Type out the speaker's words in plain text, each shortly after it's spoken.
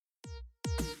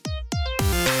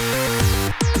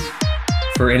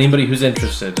for anybody who's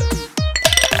interested.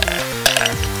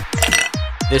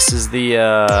 This is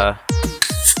the,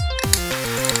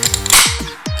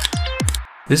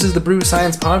 This is the Brew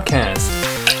Science Podcast.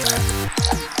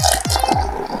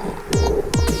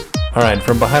 Alright,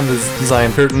 from behind the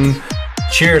Zion curtain,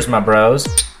 cheers, my bros.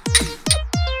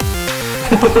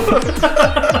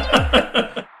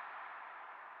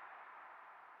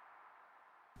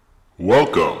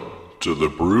 Welcome to the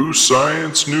Brew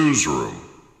Science Newsroom.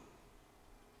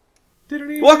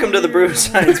 Welcome to the Brew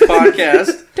Science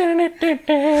Podcast.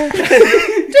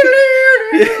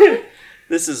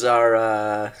 This is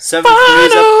our seventh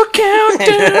Final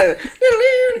countdown.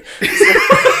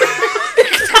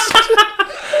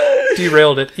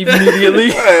 Derailed it immediately.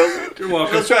 You're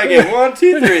welcome. Let's try again. 1,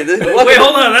 2, 3. Wait,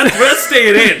 hold on. That's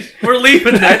staying in. We're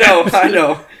leaving that. I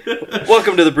know.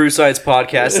 Welcome to the Brew Science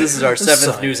Podcast. This is our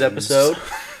 7th news episode.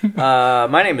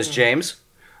 My name is James.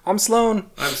 I'm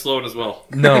Sloan. I'm Sloan as well.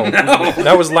 No,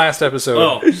 that was last episode.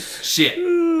 Oh, shit.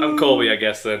 I'm Colby, I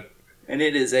guess, then. And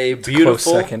it is a Close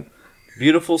beautiful, second.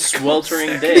 beautiful,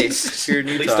 sweltering day here in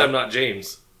Utah. At least I'm not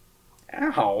James.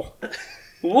 Ow.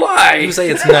 Why? You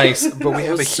say it's nice, but we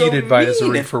have a was so heated advisory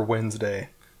mean. for Wednesday.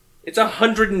 It's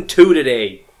 102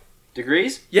 today.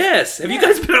 Degrees? Yes. Have you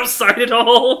guys been outside at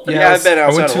all? Yeah, I've been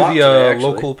outside I went a to lot the today, actually.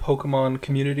 local Pokemon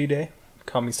Community Day.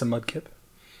 Caught me some Mudkip.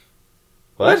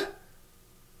 What?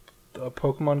 The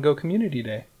Pokemon Go Community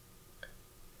Day.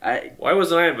 Why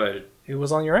wasn't I invited? It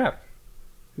was on your app.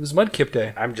 It was Mudkip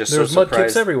Day. I'm just There so was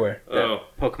surprised Mudkips everywhere. that Oh.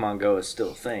 Pokemon Go is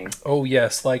still a thing. Oh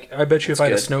yes, like I bet you That's if I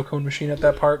had a good. snow cone machine at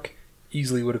that park,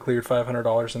 easily would have cleared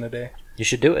 $500 in a day You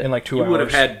should do it. in like 2 You hours. would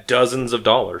have had dozens of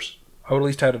dollars. I would at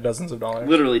least had dozens of dollars.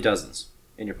 Literally dozens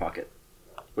in your pocket.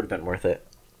 Would have been worth it.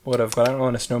 Would have, but I don't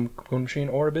own a snow cone machine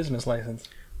or a business license.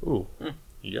 Ooh.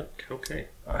 Yuck. Okay.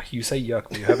 You say yuck,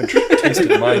 but you haven't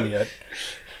tasted mine yet.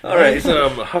 All right. It's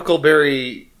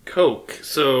Huckleberry Coke.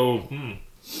 So,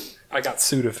 I got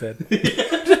Sudafed.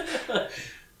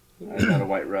 I'm not a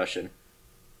white Russian.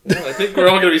 well, I think we're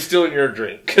all going to be stealing your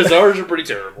drink because ours are pretty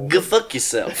terrible. Go fuck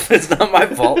yourself. It's not my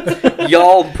fault.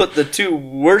 Y'all put the two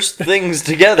worst things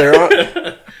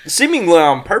together, seemingly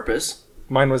on purpose.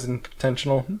 Mine was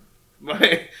intentional. My,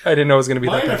 I didn't know it was going to be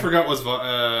mine, I that bad. forgot, was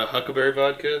Huckleberry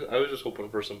vodka. I was just hoping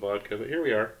for some vodka, but here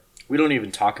we are. We don't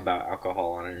even talk about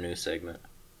alcohol on our news segment.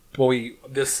 Well,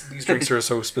 these drinks are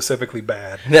so specifically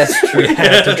bad. That's true. We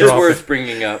had to It's drop worth it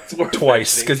bringing up.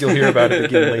 twice because you'll hear about it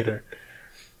again later.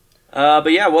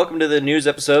 But yeah, welcome to the news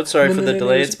episode. Sorry for the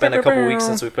delay. It's been a couple weeks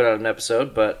since we put out an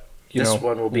episode, but You this know,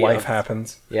 one will be life up.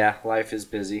 happens. Yeah, life is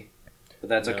busy, but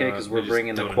that's okay because we we're just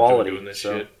bringing the don't enjoy quality. doing this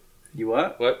So shit. you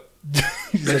what? What?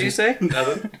 What did you say?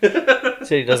 Nothing. Said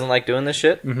he doesn't like doing this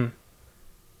shit. Mm-hmm.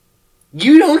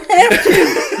 You don't have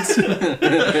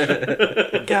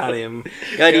to. Got him.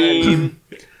 Got him.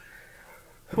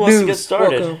 Who wants to get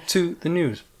started? Welcome to the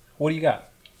news. What do you got?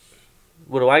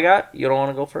 What do I got? You don't want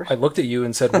to go first? I looked at you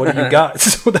and said, "What do you got?"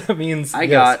 So that means I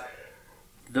yes. got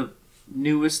the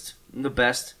newest, the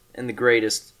best, and the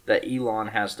greatest that Elon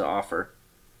has to offer.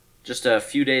 Just a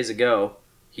few days ago,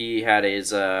 he had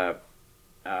his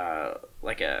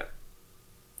like a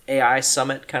AI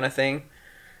summit kind of thing,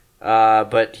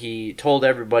 but he told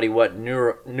everybody what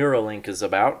Neuralink is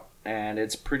about, and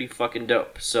it's pretty fucking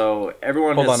dope. So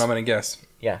everyone, Hold on, I'm gonna guess.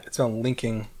 Yeah. It's on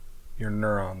linking your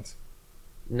neurons.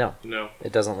 No, No.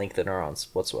 it doesn't link the neurons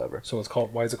whatsoever. So it's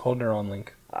called. Why is it called Neuron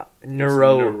Link?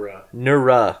 Neuralink.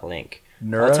 Neura?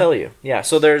 I'll tell you. Yeah.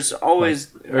 So there's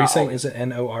always. Are you saying is it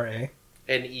NORA?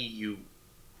 NEU.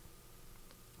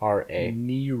 R-A.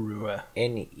 Neura.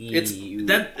 N-E-U.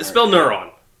 It's spell neuron.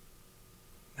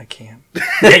 I can't.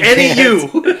 NEU.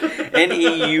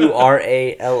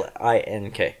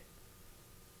 N-E-U-R-A-L-I-N-K.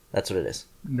 That's what it is.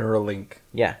 Neuralink.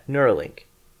 Yeah, Neuralink.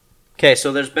 Okay,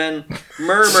 so there's been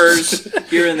murmurs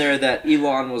here and there that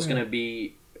Elon was going to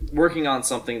be working on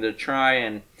something to try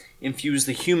and infuse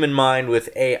the human mind with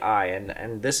AI,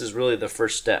 and this is really the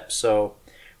first step. So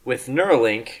with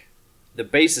Neuralink, the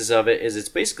basis of it is it's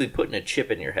basically putting a chip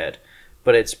in your head,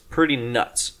 but it's pretty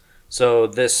nuts. So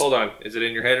this... Hold on. Is it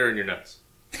in your head or in your nuts?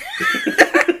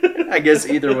 I guess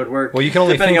either would work. Well, you can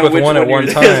only depending think on with which one at you're- one I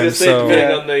was time, gonna say, so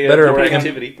depending on the better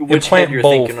activity. Which head implant you're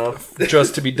both thinking of.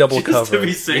 just to be double Just to covered.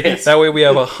 be safe. Yes. That way we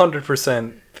have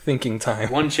 100% thinking time.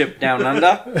 One chip down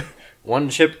under, one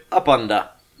chip up under.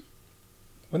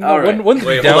 Wouldn't, All right. wouldn't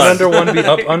Wait, down hold on. under one be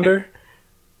up under?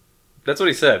 That's what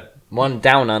he said. One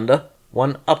down under,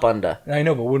 one up under. I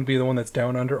know, but wouldn't be the one that's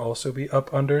down under also be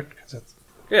up under? 'Cause that's,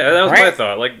 Yeah, that was my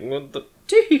thought. Like, what the,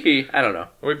 I don't know.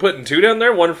 are we putting two down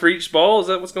there? One for each ball? Is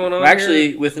that what's going on?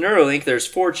 Actually, with Neuralink, there's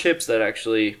 4 chips that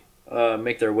actually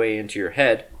make their way into your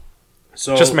head.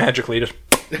 So just magically, just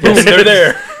Boom, they're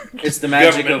there. It's the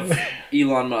magic Government. of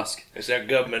Elon Musk. It's that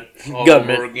government all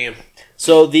Government. over again.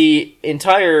 So the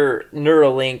entire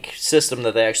Neuralink system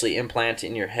that they actually implant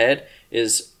in your head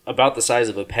is about the size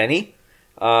of a penny.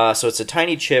 So it's a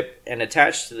tiny chip, and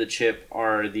attached to the chip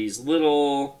are these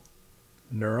little...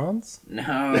 Neurons?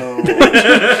 No.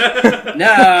 No.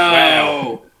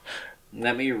 Wow.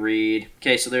 Let me read.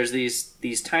 Okay, so there's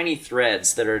these tiny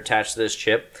threads that are attached to this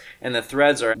chip, and the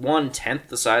threads are 1/10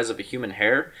 the size of a human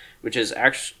hair, which is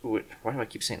actually... Why do I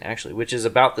keep saying actually? Which is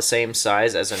about the same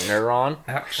size as a neuron.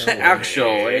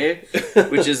 Actually.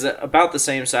 Which is about the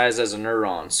same size as a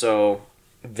neuron. So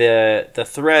the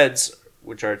threads,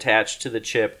 which are attached to the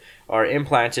chip, are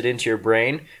implanted into your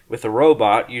brain with a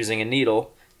robot using a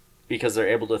needle, because they're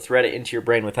able to thread it into your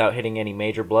brain without hitting any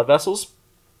major blood vessels,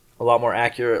 a lot more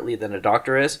accurately than a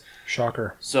doctor is.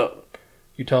 Shocker. So,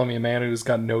 You telling me a man who's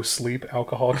got no sleep,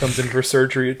 alcohol, comes in for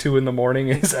surgery at 2 a.m,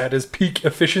 is at his peak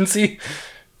efficiency?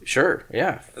 sure,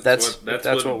 yeah. That's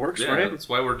what works, yeah, right? That's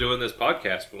why we're doing this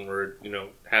podcast when we're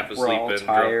half asleep We're all and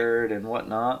tired and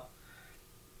whatnot.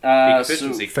 Peak So,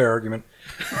 efficiency. Fair argument.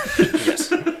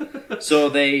 yes. So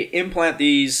they implant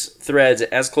these threads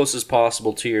as close as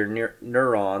possible to your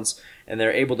neurons, and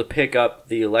they're able to pick up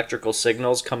the electrical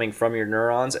signals coming from your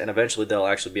neurons, and eventually they'll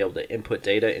actually be able to input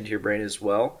data into your brain as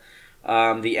well.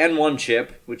 The N1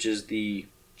 chip, which is the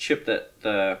chip that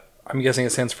the... I'm guessing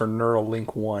it stands for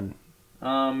Neuralink 1.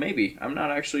 maybe. I'm not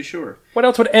actually sure. What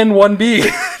else would N1 be?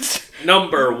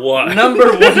 Number one.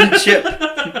 Number one chip.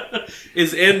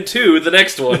 Is N2 the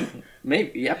next one?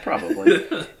 Maybe, yeah, probably.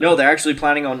 No, they're actually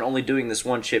planning on only doing this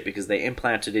one chip because they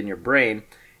implant it in your brain,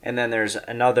 and then there's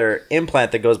another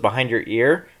implant that goes behind your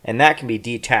ear, and that can be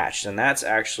detached, and that's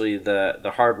actually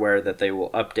the hardware that they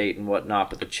will update and whatnot,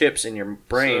 but the chips in your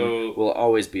brain So- will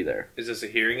always be there. Is this a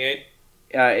hearing aid?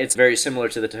 It's very similar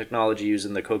to the technology used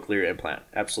in the cochlear implant.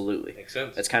 Absolutely. Makes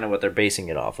sense. That's kind of what they're basing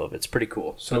it off of. It's pretty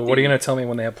cool. So But what are you going to tell me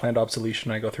when they have planned obsolescence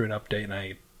and I go through an update and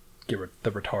I get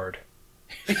the retard?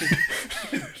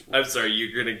 I'm sorry,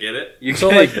 you're gonna get it? You So,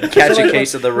 can like- catch so, a like,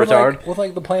 case of the with, retard.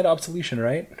 With the planned obsolescence,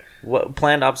 right? What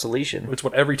planned obsolescence? It's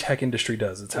what every tech industry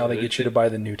does. It's how they get you to buy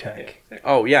the new tech.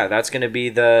 Oh yeah, that's going to be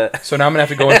the. So now I'm going to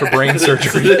have to go in for brain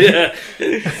surgery. Yeah.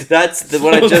 That's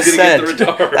what I just said. Someone's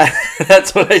gonna get the retard.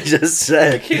 That's what I just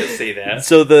said. Can't say that.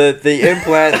 So the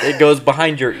implant that goes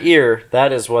behind your ear,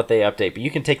 that is what they update. But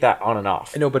you can take that on and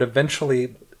off. I know, but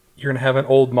eventually you're going to have an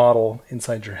old model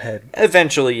inside your head.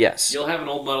 Eventually, yes. You'll have an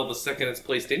old model the second it's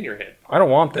placed in your head. I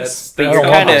don't want this. That's- I You're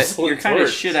don't want kind this. how of it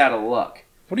works. shit out of luck.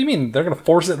 What do you mean? They're going to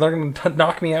force it? They're going to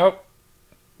knock me out?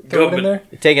 Throw it in there?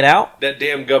 Take it out? That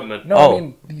damn government. No, Oh. I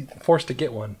mean, you're forced to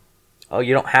get one. Oh,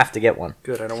 you don't have to get one.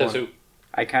 Good, I don't Says want who?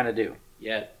 I kind of do.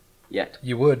 Yeah. Yet.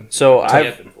 You would. So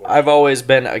Yeah, I've always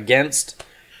been against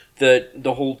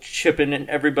the whole chipping in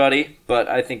everybody, but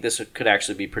I think this could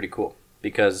actually be pretty cool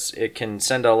because it can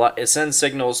send it sends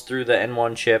signals through the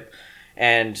N1 chip,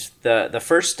 and the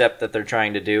first step that they're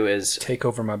trying to do is Take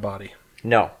over my body.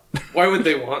 no. Why would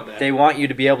they want that? They want you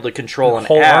to be able to control A an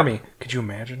whole app. army. Could you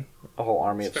imagine? A whole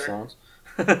army of Fair. stones.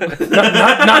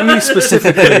 Not me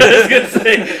specifically. I was gonna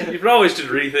say you probably should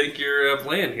rethink your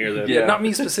plan here. Then. Yeah. Not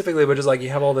me specifically, but just like you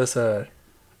have all this, you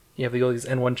have all these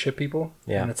N1 chip people,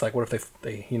 Yeah. and it's like, what if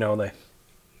they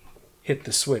hit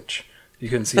the switch? You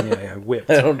couldn't see me, I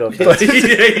whipped. I don't know. If But-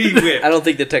 He whipped. I don't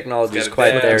think the technology is Got a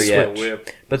quite bad there yet. whip.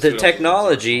 But the Still.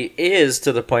 technology is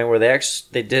to the point where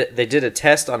they did a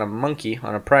test on a monkey,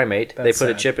 on a primate. That's they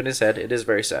put a sad. chip in his head. It is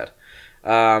very sad.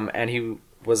 And he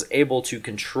was able to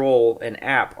control an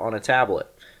app on a tablet.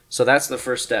 So that's the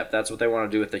first step. That's what they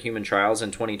want to do with the human trials in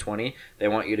 2020. They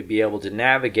want you to be able to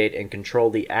navigate and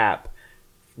control the app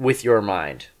with your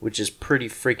mind, which is pretty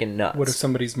freaking nuts. What if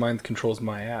somebody's mind controls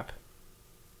my app?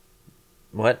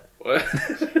 What? What?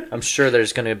 I'm sure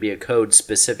there's going to be a code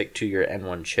specific to your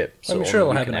N1 chip. So I'm sure it'll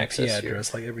only you have can an IP access your-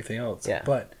 address like everything else. Yeah.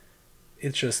 But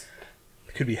it's just,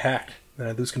 it could be hacked. Then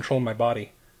I lose control of my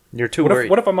body. You're too What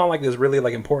worried. if I'm on like this really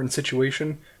like important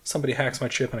situation? Somebody hacks my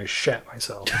chip and I shat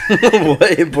myself.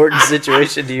 What important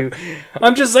situation do you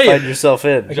I'm just find saying. yourself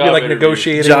in? I could be Job like interview.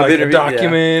 negotiating Job like interview, a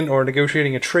document or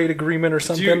negotiating a trade agreement or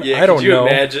something. yeah, I don't could you know.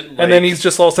 imagine, and then he's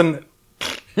just all of a sudden,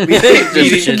 Just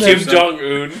Meeting shit Kim yourself. Jong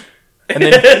Un and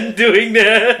then doing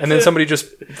that. and then somebody just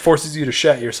forces you to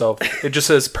shat yourself. It just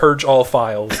says purge all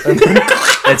files. And then,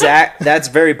 That's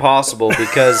very possible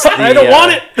because I don't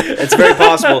want it. It's very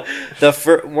possible.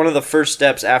 One of the first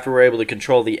steps after we're able to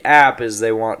control the app is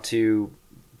they want to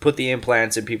put the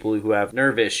implants in people who have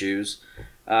nerve issues,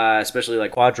 especially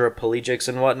like quadriplegics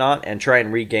and whatnot, and try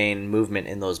and regain movement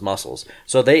in those muscles.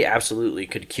 So they absolutely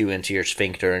could cue into your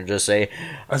sphincter and just say,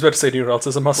 I was about to say, dude, what else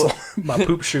is a muscle? My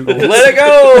poop chute. "Let it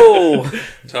go!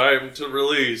 Time to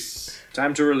release.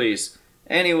 Time to release."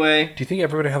 Anyway, Do you think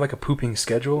everybody have like a pooping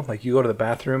schedule? Like you go to the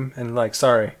bathroom and like,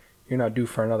 sorry, you're not due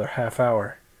for another half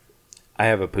hour. I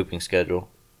have a pooping schedule.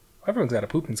 Everyone's got a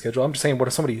pooping schedule. I'm just saying, what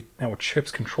if somebody now with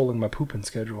chips controlling my pooping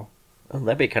schedule? Oh,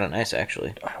 that'd be kind of nice,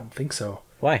 actually. I don't think so.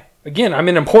 Why? Again, I'm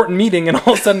in an important meeting and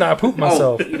all of a sudden I poop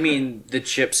myself. Oh, you mean the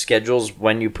chip schedules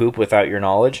when you poop without your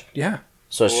knowledge? Yeah.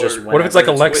 So it's Or just what if it's like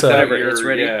whenever Alexa? Without Whenever it's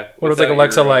ready. What if it's like without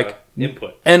Alexa, your, like,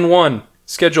 input? N1,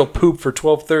 schedule poop for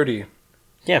 12:30.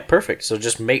 Yeah, perfect. So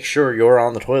just make sure you're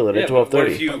on the toilet at Yeah, but what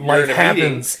if 12:30. you're Life in a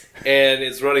happens. meeting and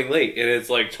it's running late and it's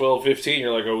like 12:15?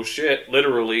 You're like, oh shit,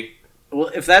 literally. Well,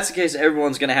 if that's the case,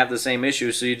 everyone's going to have the same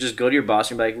issue. So you just go to your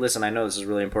boss and be like, "Listen, I know this is a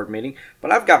really important meeting,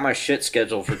 but I've got my shit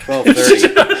scheduled for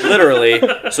 12:30, literally.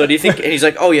 So do you think?" And he's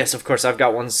like, "Oh yes, of course, I've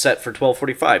got one set for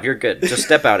 12:45. You're good. Just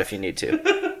step out if you need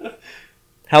to."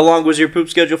 How long was your poop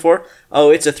schedule for? Oh,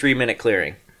 it's a 3-minute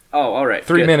clearing. Oh, all right.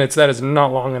 3 good. minutes, that is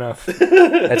not long enough.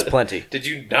 That's plenty. Did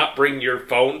you not bring your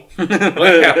phone? What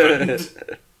happened?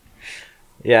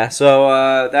 Yeah.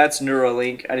 So that's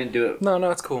Neuralink. I didn't do it No,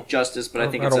 it's cool. justice, but I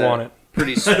think I it's don't want it.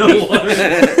 pretty sweet. don't want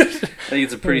it. I think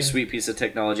it's a pretty sweet piece of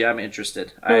technology. I'm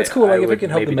interested. No, it's cool. I Like if would it can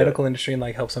help the maybe do medical industry and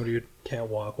like help somebody who can't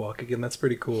walk again, that's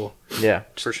pretty cool. it. Yeah,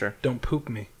 for sure. Don't poop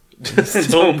me.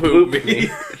 Don't poop me.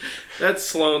 That's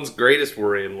Sloane's greatest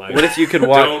worry in life. What if you could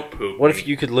walk? Don't poop What me. if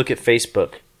you could look at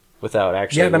Facebook without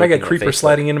actually? Yeah, then I get looking at creeper Facebook?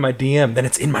 sliding into my DM. Then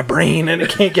it's in my brain and it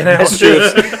can't get out. That's true.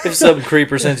 If some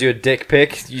creeper sends you a dick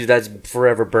pic, that's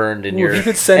forever burned in Ooh, your if you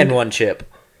could send- N1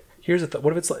 chip. Here's the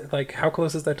what if it's like how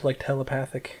close is that to like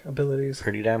telepathic abilities?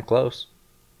 Pretty damn close.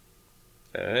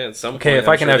 At some Okay, point, if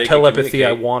I'm I can sure have they telepathy, I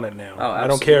communicate. want it now. Oh, I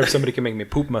don't care if absolutely. somebody can make me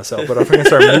poop myself, but if I can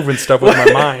start moving stuff with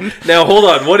my mind. Now hold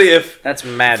on. What if That's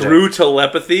magic. through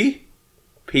telepathy,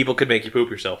 people could make you poop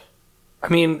yourself? I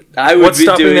mean, I would what's be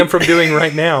stopping doing- them from doing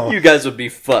right now? You guys would be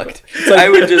fucked. like- I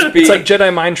would just be. It's like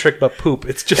Jedi mind trick, but poop.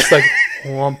 It's just like,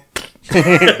 womp.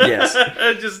 Yes.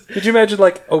 Just Could you imagine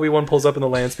like Obi-Wan pulls up in the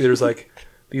land speeder's like,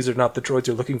 these are not the droids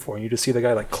you're looking for, and you just see the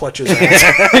guy like clutch his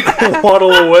ass, like,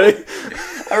 waddle away.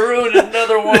 I ruined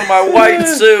another one of my white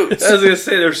suits. I was gonna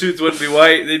say their suits wouldn't be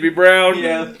white; they'd be brown.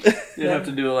 Yeah, you'd have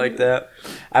to do it like that.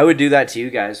 I would do that to you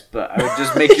guys, but I would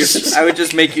just make you. I would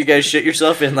just make you guys shit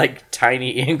yourself in like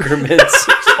tiny increments,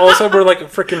 Also, we're like a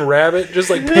freaking rabbit, just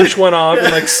like pinch one off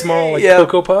in like small like Yeah,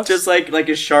 Cocoa Puffs. just like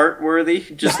a shark worthy,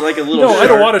 just like a little. no, I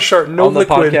don't shark want a shark. No on the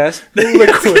liquid. podcast. No I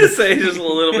was gonna liquid. say just a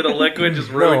little bit of liquid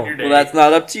just ruined No. your day. Well, that's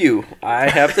not up to you. I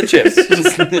have the chips.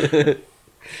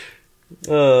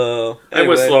 Oh, I'm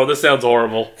with anyway. Sloan. This sounds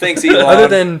horrible. Thanks, Elon. Other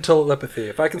than telepathy,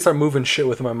 if I can start moving shit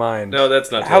with my mind, No,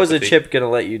 that's not. How is a telepathy. chip gonna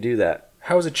let you do that?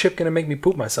 how is a chip gonna make me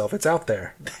poop myself? It's out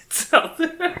there. It's out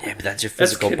there. Yeah, but that's your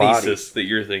That's physical body. kinesis that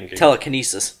you're thinking.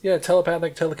 Telekinesis. Yeah,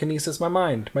 telepathic telekinesis, my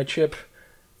mind, my chip.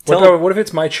 Tele- What if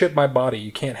it's my chip, my body?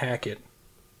 You can't hack it.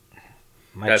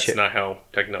 My That's chip. not how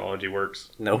technology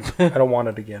works. Nope. I don't want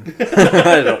it again.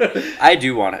 I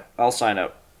do want it. I'll sign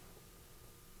up.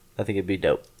 I think it'd be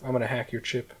dope. I'm gonna hack your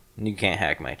chip. You can't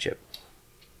hack my chip.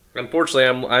 Unfortunately,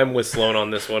 I'm with Sloan on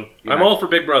this one. You're I'm not- all for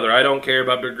Big Brother. I don't care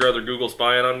about Big Brother Google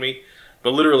spying on me,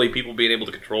 but literally people being able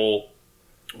to control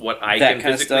what I That can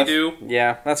kind of physically stuff. do.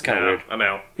 Yeah, that's kind of Nah, weird. I'm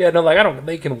out. Yeah, no, like I don't.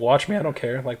 They can watch me. I don't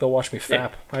care. Like they'll watch me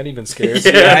fap. I ain't even scared.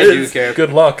 Yeah. Yeah, I do care.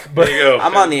 Good luck. But There you go.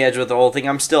 I'm on the edge with the whole thing.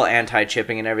 I'm still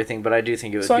anti-chipping and everything, but I do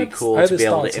think it would So be I cool have to be this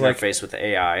able to thoughts, like- interface with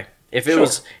AI. If it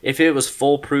Sure. was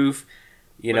foolproof,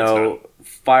 you But it's know,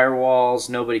 firewalls,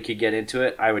 nobody could get into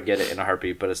it. I would get it in a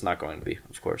heartbeat, but it's not going to be,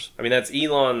 of course. I mean, that's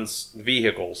Elon's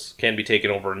vehicles can be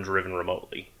taken over and driven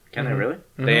remotely. Can I really?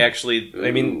 They actually,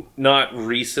 I mean, Ooh. not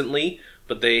recently,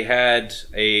 but they had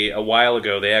a while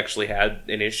ago. They actually had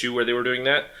an issue where they were doing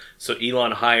that. So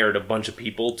Elon hired a bunch of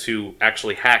people to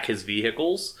actually hack his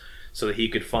vehicles so that he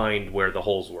could find where the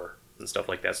holes were and stuff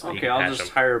like that. So that he Okay, could I'll patch just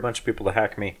them. hire a bunch of people to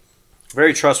hack me.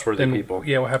 Very trustworthy then, people.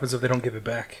 yeah, what happens if they don't give it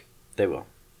back? They will.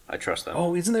 I trust them.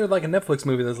 Oh, isn't there like a Netflix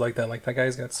movie that's like that? Like that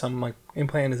guy's got some like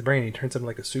implant in his brain. He turns into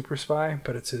like a super spy,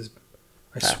 but it's his.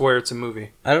 I swear it's a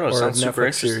movie. I don't know. It or a sounds super Netflix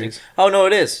interesting. series. Oh no,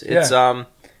 it is. It's Yeah.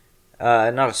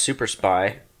 not a super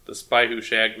spy, The spy who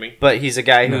shagged me. but he's a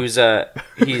guy No. who's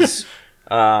he's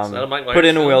that a Mike put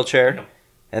in a Myers film? wheelchair, No.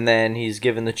 and then he's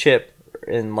given the chip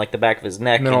in like the back of his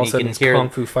neck, And then all of a he sudden can he's hear kung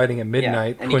fu fighting at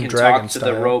midnight, and he Twin can Dragon talk to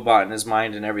style. the robot in his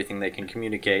mind and everything. They can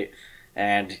communicate,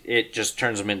 and it just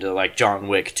turns him into like John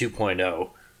Wick 2.0.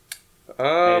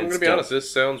 I'm It's gonna be dope. honest.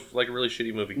 This sounds like a really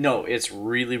shitty movie. No, it's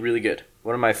really really good.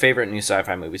 One of my favorite new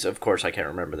sci-fi movies. Of course, I can't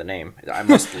remember the name. I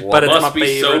must love But it. it's Must my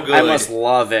be so favorite. good. I must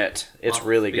love it. It's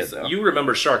really good, though. You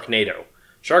remember Sharknado.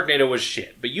 Sharknado was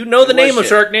shit. But you know the It name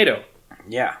was of shit. Sharknado.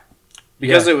 Yeah.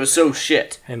 Because Yeah. it was so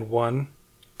shit. And 1,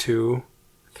 2,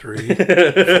 3,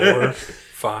 4,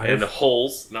 5. And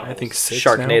holes. Not I think holes. 6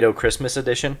 Sharknado now. Christmas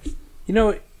Edition. You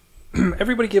know,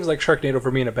 everybody gives like Sharknado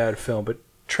for being a bad film, but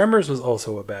Tremors was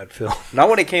also a bad film. Not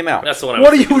when it came out. That's the one I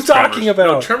What was are you thinking was talking Tremors. about?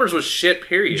 No, Tremors was shit,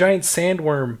 period. Giant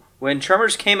sandworm. When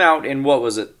Tremors came out in, what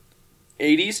was it?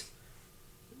 80s?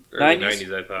 Early 90s?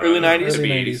 90s, I thought. Early 90s? Could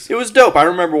be Early 80s. It was dope. I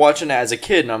remember watching it as a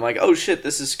kid, and I'm like, oh shit,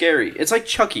 this is scary. It's like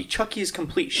Chucky. Chucky is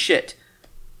complete shit.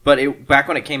 But back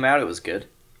when it came out, it was good.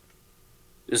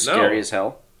 It was No. scary as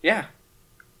hell. Yeah.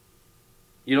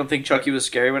 You don't think Chucky was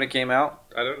scary when it came out?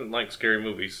 I don't like scary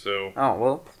movies, so Oh,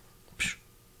 well.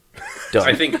 Done.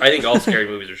 I think all scary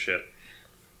movies are shit.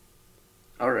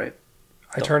 Alright.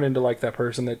 I turn into like that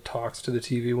person that talks to the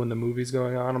TV when the movie's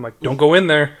going on. I'm like, don't go in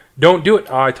there. Don't do it.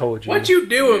 Oh, I told you. What you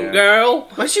doing, Yeah. girl?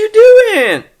 What you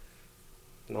doing?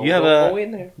 No, You have don't a- go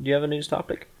in there. Do you have a news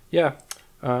topic? Yeah.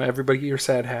 Everybody get your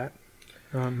sad hat.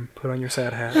 Put on your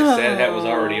sad hat. My sad hat was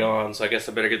already on, so I guess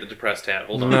I better get the depressed hat.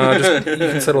 Hold on. No, just you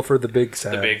can settle for the big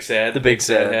sad. The big sad. The big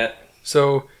sad. hat.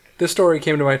 So this story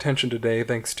came to my attention today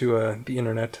thanks to the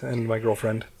internet and my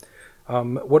girlfriend.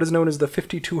 What is known as the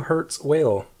 52 Hertz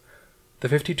whale. The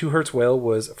 52 Hertz whale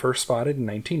was first spotted in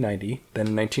 1990, then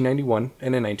in 1991,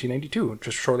 and in 1992,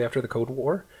 just shortly after the Cold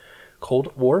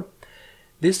War.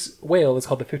 This whale is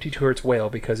called the 52 Hertz whale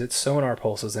because its sonar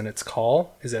pulses and its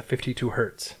call is at 52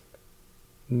 Hertz.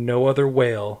 No other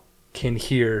whale can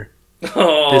hear.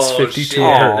 Oh, This 52 shit,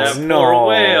 hertz. That No. poor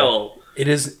whale. It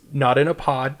is not in a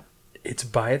pod. It's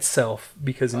by itself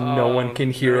because no Oh, one can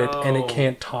hear it and no. it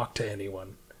can't talk to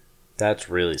anyone. That's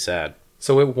really sad.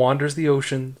 So it wanders the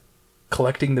ocean,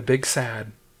 collecting the big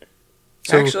sad.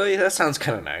 So Actually, that sounds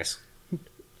kind of nice.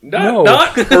 No.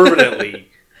 Not permanently.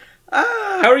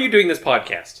 How are you doing this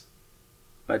podcast?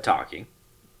 By talking.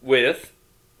 With?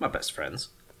 My best friends.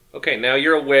 Okay, now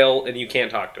you're a whale and you can't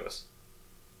talk to us.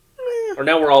 Or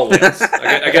now we're all whales.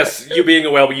 I guess you being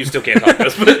a whale, but you still can't talk to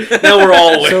us. But now we're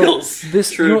all whales. so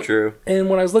this True, you know- true. And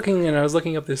when I was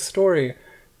looking up this story,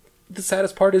 the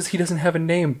saddest part is he doesn't have a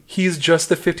name. He's just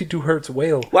the 52 Hertz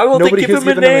whale. Why won't they Nobody give has him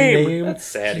a given name? That's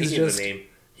sad. He's He needs just a name.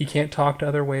 he can't talk to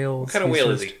other whales. What kind of He's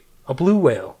whale is just he? A blue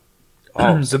whale.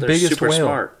 Oh, so The they're biggest super whale.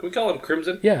 smart. Can we call him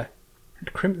Crimson? Yeah.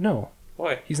 No,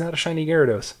 Why? he's not a shiny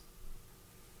Gyarados.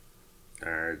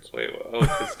 Nerds. Wait,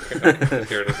 okay,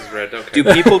 here this is red. Okay. Do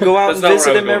people go out That's and not where visit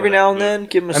I was him going every with now that, and but- then?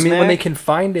 Give him a I mean, snack? when they can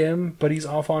find him, but he's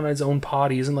off on his own pod.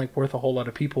 He isn't like worth a whole lot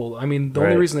of people. I mean, the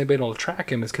only Right. reason they've been able to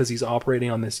track him is because he's operating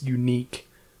on this unique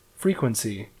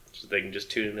frequency. So they can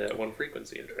just tune into that one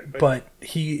frequency and try to find But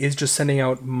he is just sending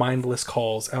out mindless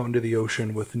calls out into the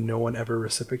ocean with no one ever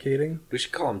reciprocating. We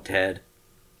should call him Ted.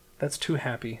 That's too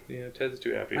happy. Yeah, Ted's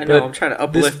too happy. I know, But I'm trying to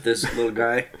uplift this little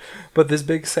guy. But this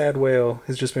big sad whale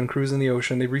has just been cruising the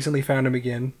ocean. They recently found him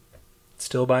again,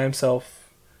 still by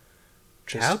himself.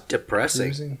 Just How depressing.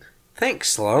 cruising. Thanks,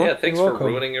 Sloan. Yeah, thanks You're for welcome.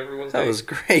 ruining everyone's That day. was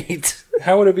great.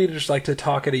 How would it be to just like to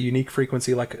talk at a unique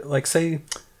frequency? Like say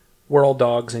we're all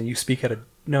dogs and you speak at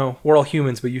we're all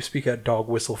humans, but you speak at dog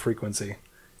whistle frequency.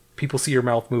 People see your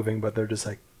mouth moving, but they're just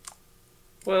like,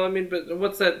 Well, I mean, but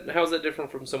what's that? How's that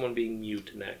different from someone being mute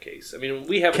in that case? I mean,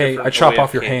 we have. a okay, different I chop way off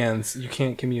of your can- hands. You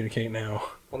can't communicate now.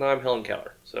 Well, now I'm Helen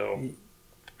Keller, so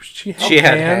She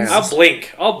had hands. I'll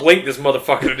blink. I'll blink this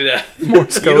motherfucker to death. More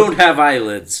You scope. don't have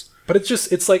eyelids. But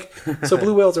it's like, so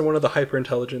blue whales are one of the hyper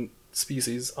intelligent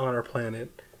species on our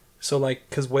planet. So like,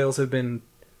 because whales have been,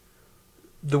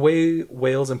 the way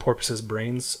whales and porpoises'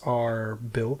 brains are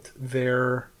built,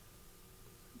 their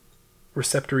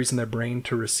receptors in their brain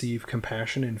to receive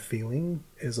compassion and feeling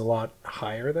is a lot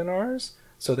higher than ours.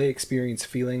 So they experience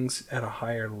feelings at a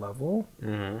higher level.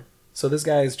 Mm-hmm. So this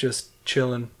guy is just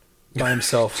chilling by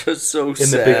himself. Just so In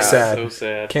sad. the big sad. So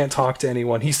sad. Can't talk to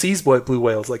anyone. He sees what blue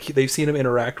whales like. They've seen him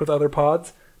interact with other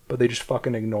pods, but they just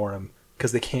fucking ignore him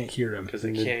because they can't hear him. Because they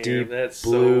In the can't hear him. deep That's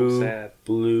blue, so sad.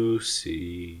 blue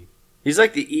sea. He's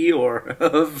like the Eeyore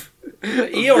of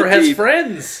Eeyore has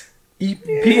friends.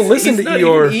 People listen to not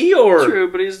Eeyore. Even Eeyore.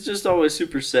 True, but he's just always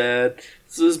super sad.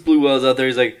 So this blue whale's out there.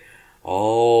 He's like,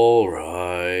 "All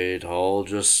right, I'll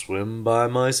just swim by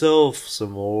myself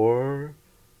some more."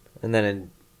 And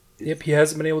then, Yep, he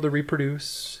hasn't been able to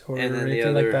reproduce or And then the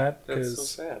anything other- like that. That's so 'cause-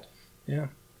 sad. yeah,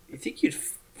 you think you'd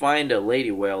find a lady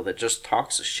whale that just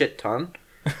talks a shit ton,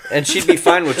 and she'd be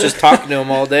fine with just talking to him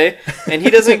all day, and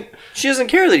he doesn't. She doesn't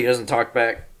care that he doesn't talk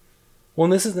back. well,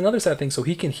 and this is another sad thing. So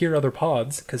he can hear other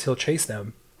pods because he'll chase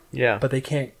them, Yeah. but they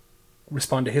can't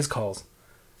respond to his calls.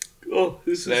 Oh,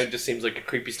 this Now it just seems like a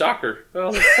creepy stalker.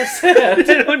 Oh, that's so sad.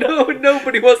 I don't know.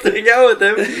 Nobody wants to hang out with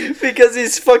him because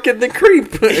he's fucking the creep.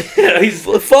 Yeah, he's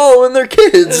following their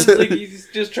kids. it's like he's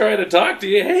just trying to talk to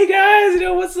you. Hey guys,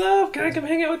 what's up? Can I come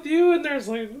hang out with you? And there's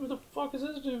like, who the fuck is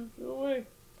this dude? Go away.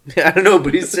 I don't know,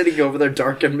 but he's sitting over there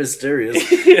dark and mysterious,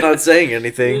 Yeah. not saying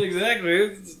anything.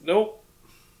 Exactly. Nope.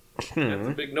 That's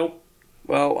a big nope.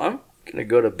 Well, I'm gonna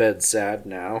go to bed sad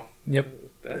now. Yep.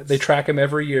 That's They track him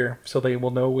every year, so they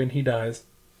will know when he dies.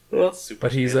 Well, super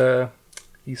But he's sad.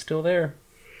 he's still there,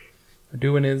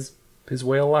 doing his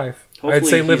whale life. I'd Hopefully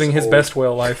say he's living his old. best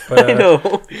whale life, but I know.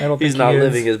 I don't He's think not he is.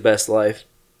 living his best life.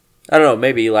 I don't know.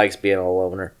 Maybe he likes being a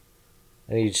loner.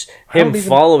 And he's I don't him even-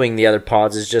 following the other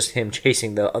pods is just him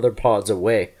chasing the other pods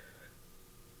away.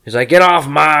 He's like, "Get off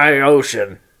my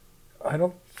ocean!" I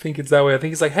don't think it's that way. I think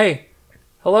he's like, hey,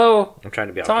 hello, I'm trying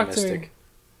to be talk to optimistic. me.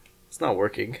 It's not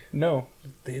working. No,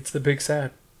 it's the big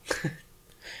sad.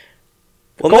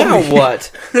 Well, Colby. now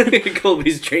what?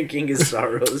 Colby's drinking his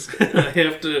sorrows.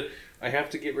 I have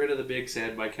to get rid of the big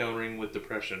sad by countering with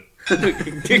depression.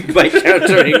 By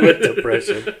countering with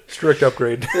depression. Strict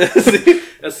upgrade.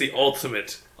 That's the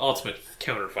ultimate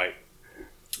counterfight.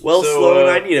 Well, So, Sloan,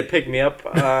 I need to pick me up.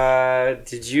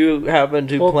 Did you happen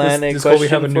to plan a does question Colby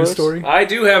have a for news us? story? I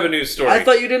do have a news story. I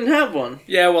thought you didn't have one.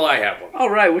 Yeah, well, I have one. All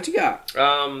right, what you got?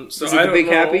 So Is it I the don't Big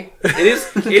know. Happy? It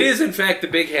is. It is in fact the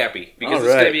Big Happy because All it's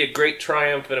going right. to be a great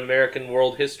triumph in American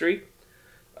world history.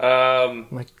 Um,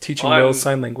 Like teaching I'm- whales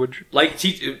sign language.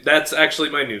 that's actually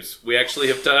my news. We actually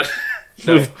have done.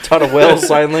 We've taught a whale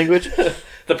sign language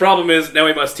The problem is now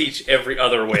we must teach every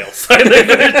other whale sign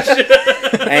language.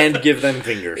 and give them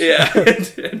fingers. Yeah,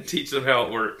 and teach them how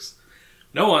it works.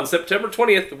 No, on September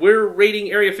 20th, we're raiding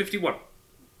Area 51.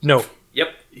 No, Yep.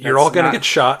 you're all gonna not- get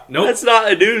shot. Nope. That's not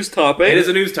a news topic. It is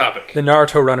a news topic. The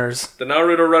Naruto runners, The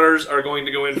Naruto runners are going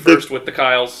to go in first with the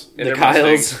Kyles. And the their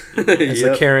Kyles. Mustangs. as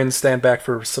the Karens stand back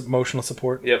for emotional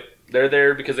support. Yep. They're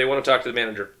there because they want to talk to the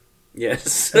manager.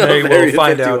 Yes. And they will Area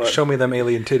find 51. out. Show me them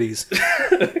alien titties.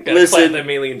 Gotta Listen. plant them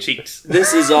alien cheeks.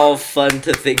 This is all fun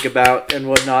to think about and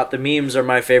whatnot. The memes are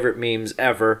my favorite memes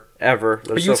ever. They're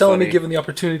Are you so telling funny. me, given the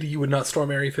opportunity, you would not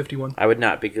storm Area 51? I would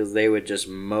not, because they would just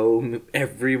mow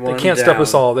everyone They can't down. stop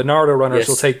us all. The Naruto runners Yes.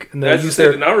 will take. And they'll That's use just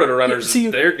their. the Naruto runners. See,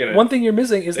 they're gonna. one thing you're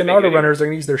missing is they the make it Naruto anyway. runners are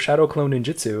going to use their Shadow Clone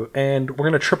Ninjutsu, and we're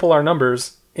going to triple our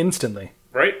numbers instantly.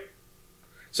 Right?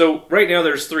 So right now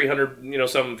there's 300,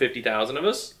 some 50,000 of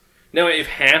us. Now if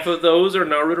half of those are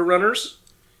Naruto runners,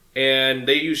 and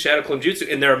they use Shadow Clone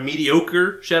Jutsu, and they're a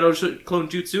mediocre Shadow Clone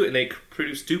Jutsu, and they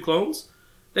produce 2 clones,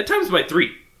 that times by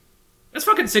 3. That's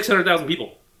fucking 600,000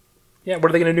 people. Yeah, what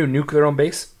are they going to do? Nuke their own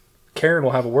base? Karen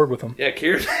will have a word with them. Yeah,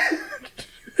 Kieran.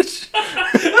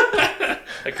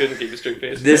 I couldn't keep a straight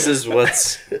face. This is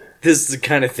the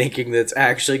kind of thinking that's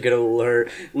actually going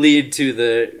to lead to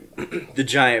the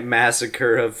giant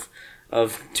massacre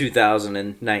of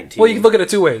 2019. Well, you can look at it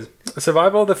two ways: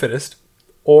 survival of the fittest,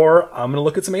 or I'm going to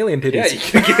look at some alien titties.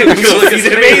 Yeah, you can go look at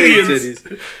some aliens.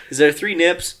 Is there 3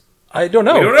 nips? I don't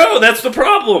know. We don't know. That's the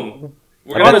problem.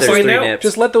 We're I gonna bet there's find 3 out. nips.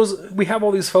 Just let those. We have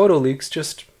all these photo leaks.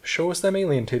 Just show us them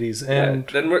alien titties. And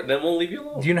Then we'll leave you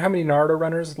alone. do you know how many Naruto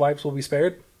runners' lives will be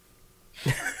spared?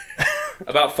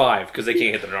 About 5, because they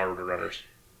can't hit the Naruto runners.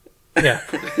 Yeah.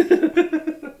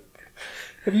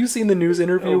 Have you seen the news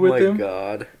interview Oh with my him?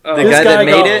 god. Oh. The This guy that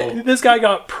got, made it? This guy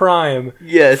got prime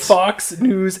Yes. Fox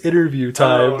News interview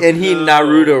time. Oh. And he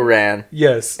Naruto ran.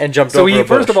 Yes. And jumped so over he a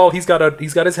first bush. of all he's got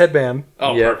his headband,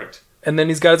 Oh, Yeah. perfect. and then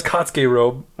he's got his Katsuki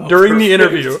robe during the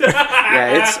perfect. interview.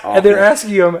 Yeah, it's awful. And they're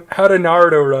asking him how to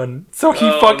Naruto run. So he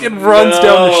Oh, fucking runs no.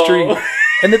 down the street.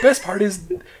 And the best part is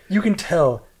you can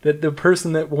tell that the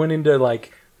person that went into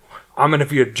like, I'm going to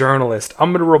be a journalist.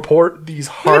 I'm going to report these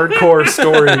hardcore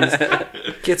stories.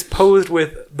 Gets posed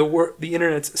with the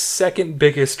internet's second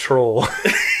biggest troll.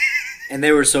 And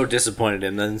they were so disappointed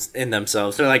in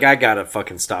themselves. They're like, I gotta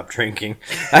fucking stop drinking.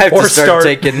 I have Or to start start.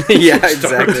 taking. Yeah,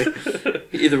 exactly.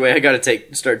 Either way, I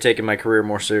gotta start taking my career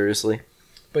more seriously.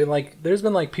 But like, there's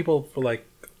been like people for like,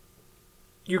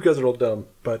 you guys are all dumb,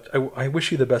 but I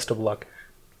wish you the best of luck.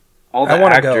 All I the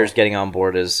wanna actors go. getting on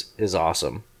board is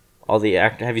awesome. All the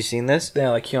have you seen this?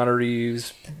 Yeah, like Keanu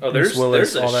Reeves, Oh, Bruce there's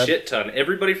Willis, a all that. shit ton.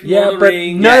 Everybody from Yeah, Lord of the but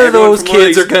Rings. none of everyone those from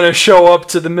kids Lord are gonna show up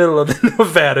to the middle of the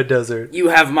Nevada desert. You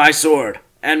have my sword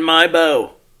and my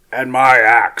bow and my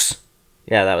axe.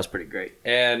 Yeah, that was pretty great.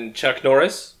 And Chuck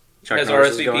Norris Chuck has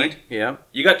Norris is RSVP'd. going. Yeah,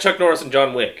 You got Chuck Norris and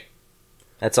John Wick.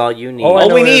 that's all you need. All I All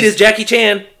know we need is- is Jackie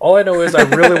Chan. All I know is I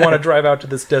really want to drive out to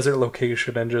this desert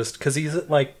location and just because he's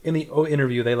like in the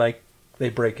interview they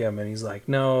break him and he's like,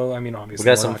 no, I mean obviously We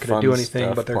got we're some not going fun to do anything,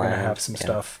 stuff but they're going to planned, have some yeah.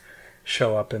 stuff.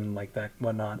 show up and like that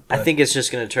whatnot. I But think it's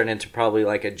just going to turn into probably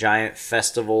like a giant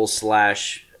festival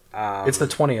slash. it's the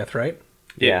 20th, right?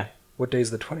 Yeah. What day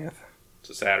is the 20th? It's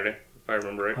a Saturday, if I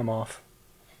remember right. I'm off.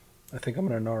 I think I'm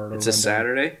gonna Naruto. It's a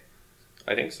Saturday.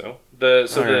 I think so.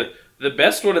 Alright. The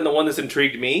best one and the one that's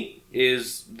intrigued me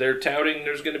is they're touting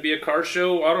there's going to be a car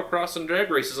show, autocross, and drag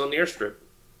races on the airstrip.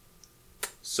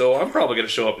 So I'm probably going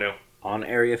to show up now. On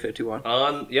Area 51.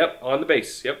 On the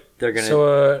base. Yep. They're going to.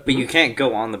 So But you can't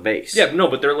go on the base. Yeah, no,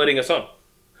 but they're letting us on.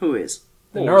 Who is?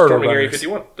 The Oh, Naruto we're storming Area runners.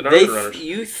 51. The Naruto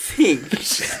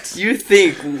runners. You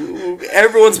think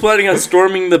everyone's planning on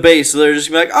storming the base, so they're just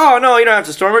gonna be like, oh no, you don't have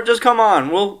to storm it, just come on.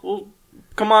 We'll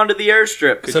come on to the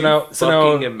airstrip. Could So you now-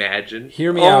 fucking imagine?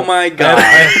 hear me Oh out. my God.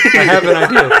 I have an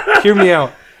idea. Hear me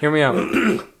out. Hear me out.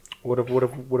 What if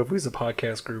we as a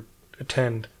podcast group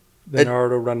attend the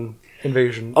Naruto Run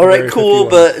invasion? All of right, Area cool, 51?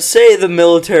 but say the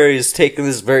military is taking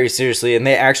this very seriously and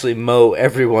they actually mow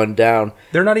everyone down.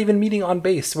 They're not even meeting on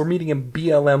base. We're meeting in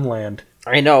BLM land.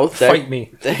 I know. Fight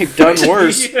me. They've done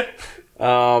worse.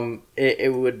 Yeah.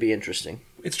 It would be interesting.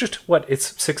 It's just what?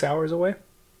 It's 6 hours away.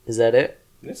 Is that it?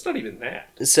 It's not even that.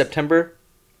 It's September?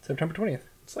 September 20th.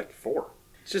 It's like 4.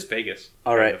 It's just Vegas.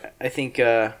 All Kind right.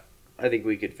 of. I think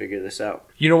we could figure this out.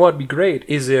 You know what'd be great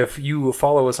is if you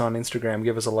follow us on Instagram,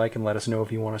 give us a like, and let us know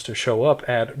if you want us to show up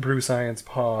at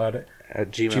brewsciencepod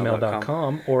At gmail.com.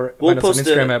 gmail.com or We'll find us on post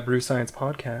Instagram a- at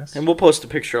brewsciencepodcast. And we'll post a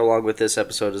picture along with this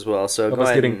episode as well. So Of go us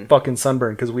ahead getting and fucking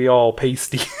sunburned because we all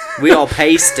pasty. we all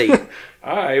pasty.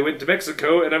 I went to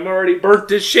Mexico and I'm already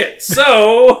burnt as shit.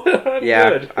 So I'm Yeah,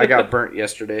 good. I got burnt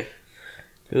yesterday.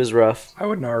 It was rough. I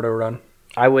would Naruto run.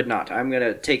 I would not. I'm going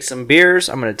to take some beers.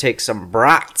 I'm going to take some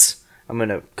brats. I'm going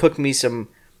to cook me some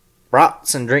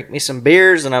brats and drink me some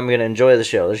beers, and I'm going to enjoy the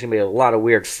show. There's going to be a lot of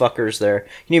weird fuckers there.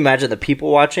 Can you imagine the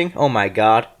people watching? Oh my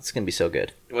god. It's going to be so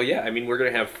good. Well, yeah. I mean, we're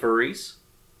gonna have furries,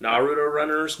 Naruto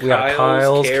runners, We got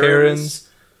Kyle's, Karen's.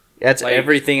 That's Like,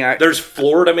 everything I... There's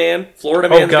Florida Man. Florida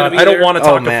Oh Man's god, gonna be I don't there. want to Oh,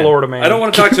 talk to man. Florida man. I don't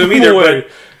want to talk to him either, No way.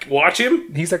 but watch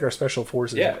him. He's like our special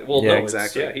forces. Yeah, well, Yeah, no,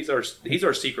 exactly. Yeah, he's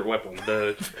our secret weapon.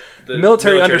 The The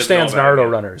military doesn't understands know about Naruto it.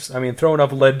 runners. I mean, throw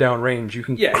enough lead down range, you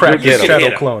can Yeah, crack you his can shadow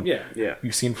hit him. clone. Yeah, Yeah.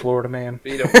 You seen Florida man?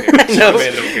 you don't care. No,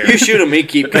 Man don't care. you shoot him, he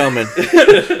keep coming.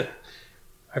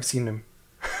 I've seen him.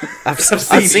 I've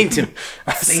seen him.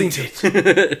 I've seen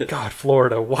him. God,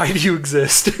 Florida, why do you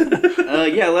exist?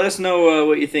 Yeah, let us know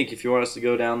what you think if you want us to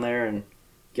go down there and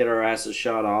get our asses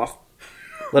shot off.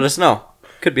 Let us know.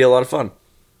 Could be a lot of fun.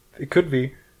 It could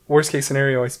be. Worst case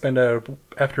scenario, I spend a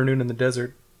afternoon in the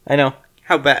desert. I know.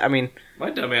 How bad? I mean,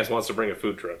 My dumbass wants to bring a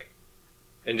food truck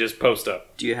and just post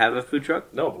up. do you have a food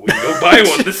truck? No, but we can go buy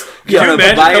one. This, can Yeah, you but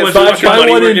imagine buy how a- much buy- fucking buy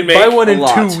money one we in, can make? buy one A in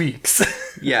lot. 2 weeks.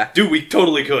 Yeah. Dude, we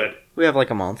totally could. We have like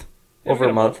a month. Yeah, Over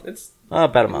we a got month. It's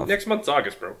About a month. next month's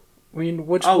August, bro. I mean,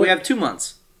 which Oh, we what- have 2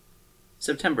 months.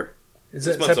 September. is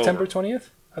this it month's September over. 20th?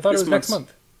 I thought This it was next month's-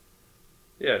 month.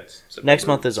 Yeah, it's September. Next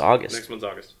month is August. Next month's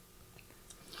August.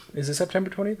 Is it September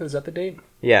 20th? Is that the date?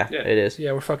 Yeah, Yeah. it is.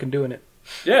 Yeah, we're fucking doing it.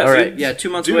 Yeah, All see, right. Yeah, 2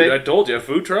 months Dude, away. I told you, a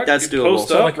food truck. That's you doable. Post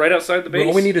So, up like, right outside the base.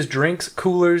 All we need is drinks,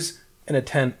 coolers, and a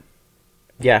tent.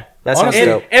 Yeah, that sounds Honestly-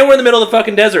 dope. and we're in the middle of the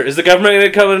fucking desert. Is the government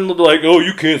going to come and be like, oh,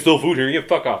 you can't sell food here? Yeah,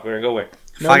 fuck off. Go away.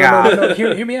 No, Fuck no, no, off. no,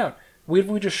 no. Hear me out. We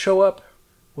just show up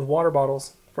with water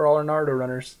bottles for all our Naruto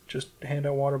runners. Just hand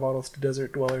out water bottles to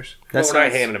desert dwellers. That Well, we're not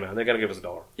sounds- handing them out. They got to give us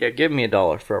 $1. Yeah, give me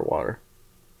 $1 for water.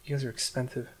 You guys are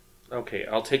expensive. Okay,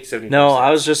 I'll take 70. No,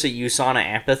 I was just at USANA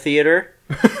Amphitheater,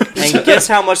 and guess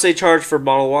how much they charge for a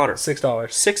bottle of water? $6.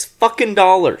 $6 fucking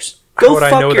dollars. How Go would I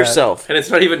fuck know that? yourself. And it's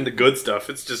not even the good stuff.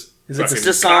 It's just Is it fucking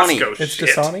Dasani? Costco It's shit.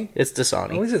 Dasani? It's At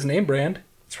Dasani. least it's name brand.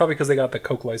 It's probably because they got the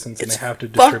Coke license and It's they have to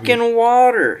distribute. fucking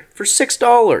water for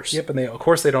 $6. Yep, and of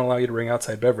course they don't allow you to bring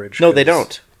outside beverage. No, they 'cause-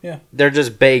 don't. Yeah. They're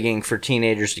just begging for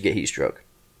teenagers to get heat stroke.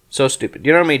 So stupid.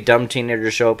 You know how many dumb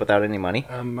teenagers show up without any money?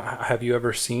 Have you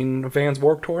ever seen Vans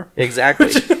Warped Tour? Exactly.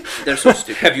 They're so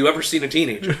stupid. Have you ever seen a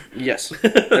teenager? Yes.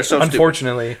 They're so stupid.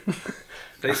 Unfortunately,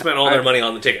 They spent all their money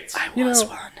on the tickets. you know,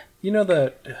 one. you know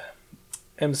that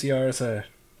MCRs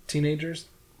teenagers.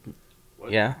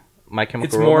 Yeah. My Chemical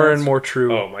It's more Romance? and more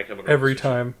true Oh, my Chemical every Romance.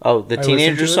 time. Oh, the I listen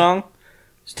teenager to it. song?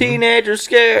 Teenagers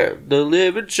scared the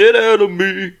living shit out of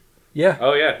me. Yeah,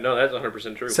 Oh, yeah. No, that's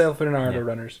 100% true. Self and Naruto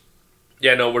runners.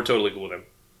 Yeah, no, we're totally cool with them.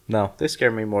 No, they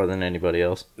scare me more than anybody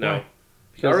else. No. Why?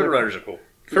 Because Naruto they're- runners are cool.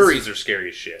 Furries are scary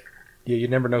as shit. Yeah, you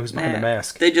never know who's behind the Man,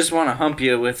 mask. They just want to hump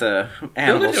you with a No,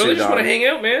 animal they suit just want to on. hang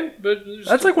out, man. But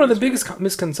That's like one of the biggest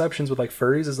misconceptions with like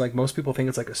furries is like most people think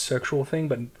it's like a sexual thing,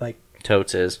 but like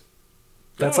Totes is.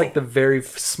 that's No. like the very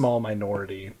small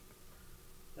minority.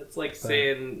 That's like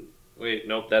saying Wait,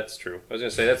 nope, that's true. I was gonna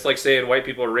say that's like saying white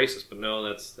people are racist, but no,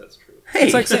 that's true. Hey,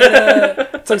 It's like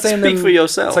saying, speak for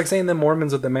yourself. It's like saying the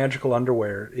Mormons with the magical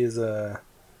underwear is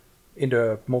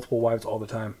into multiple wives all the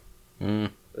time.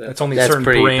 That's only a certain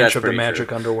branch of the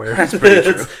magic underwear. That's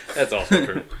pretty true. That's also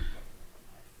true.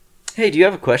 Hey, do you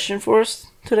have a question for us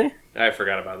today? I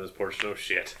forgot about this portion. Oh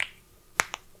shit.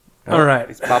 All right.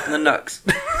 He's popping the nugs.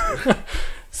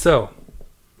 So,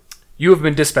 you have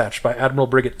been dispatched by Admiral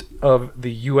Brigitte of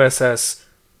the USS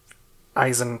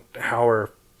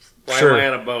Eisenhower. Why am I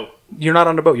on a boat? You're not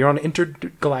on a boat. You're on an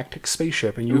intergalactic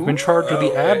spaceship, and you've been charged with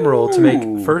the Admiral to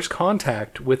make first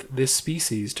contact with this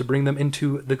species to bring them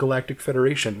into the Galactic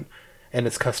Federation. And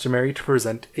it's customary to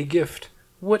present a gift.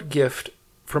 What gift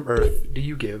from Earth do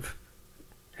you give?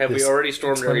 Have we This already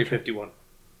stormed Area explanation.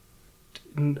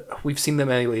 51? We've seen them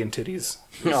alien titties.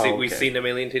 We've seen them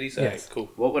alien titties? Yes. Alright, cool.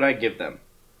 What would I give them?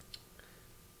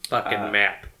 Fucking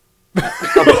map. A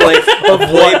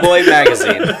Playboy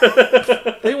magazine.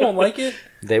 They won't like it.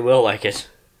 They will like it.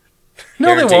 No,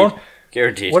 Guaranteed. they won't.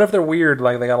 Guaranteed. What if they're weird,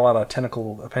 like they got a lot of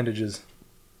tentacle appendages?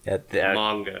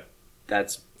 Manga.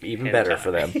 That's even Hentai. better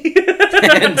for them.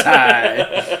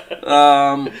 Hentai.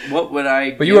 What would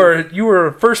I? But you are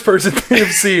a first person they've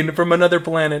seen from another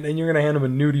planet, and you're gonna hand them a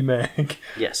nudie mag.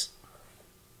 Yes.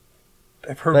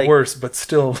 I've heard worse, but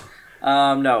still.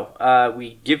 No.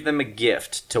 We give them a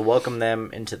gift to welcome them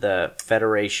into the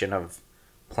Federation of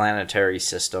Planetary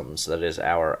Systems that is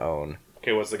our own.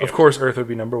 Okay, what's the gift? Of course, Earth would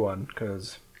be number one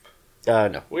because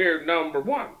No. We're number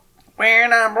one. We're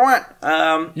number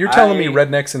one. you're telling me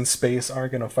rednecks in space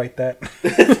aren't gonna fight that.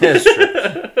 That's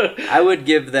true. I would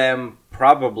give them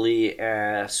probably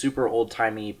a super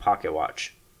old-timey pocket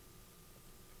watch.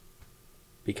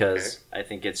 Because I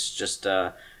think it's just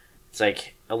it's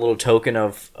like a little token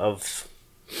of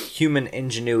human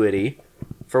ingenuity,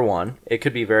 for one. It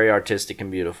could be very artistic and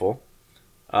beautiful.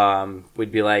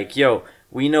 We'd be like, yo,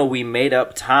 we know we made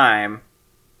up time,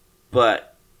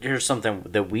 but here's something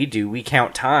that we do. We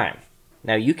count time.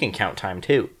 Now you can count time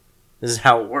too. This is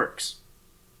how it works.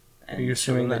 Are you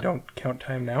assuming they don't count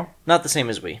time now? Not the same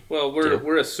as we. Well,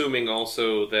 we're assuming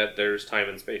also that there's time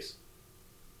and space.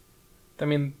 I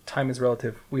mean, time is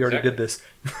relative. We already did this.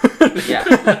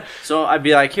 Yeah. So I'd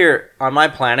be like, here, on my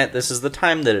planet, this is the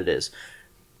time that it is.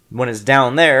 When it's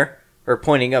down there, or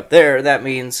pointing up there, that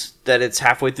means that it's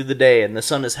halfway through the day, and the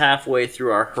sun is halfway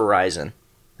through our horizon.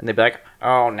 And they'd be like,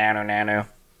 oh, nano.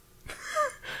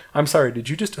 I'm sorry, did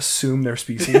you just assume their I was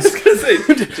species? gonna say,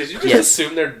 did you just Yes.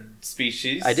 assume their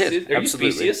species? I did, Are absolutely.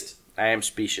 you speciest? I am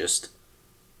speciest.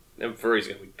 Them furry's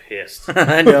gonna be pissed.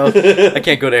 I know. I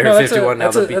can't go to Area 51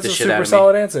 now. They'll beat that's the a shit super out of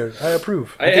solid answer. I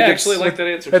approve. I think actually it's- like that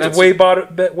answer. That's way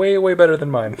better than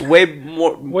mine. me. Way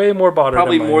more Way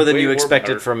probably than mine. more than Way you more expected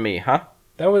better. from me, huh?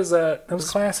 That was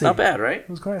classy. Not bad, right? It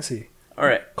was classy. All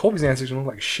right. Colby's answers don't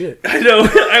look like shit. I know.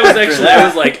 I that.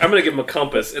 was like, I'm gonna give him a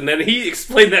compass, and then he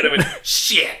explained that. I went,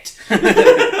 shit.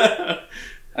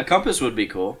 A compass would be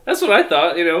cool. That's what I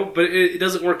thought, but it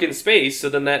doesn't work in space, so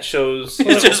then that shows.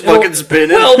 It's just fucking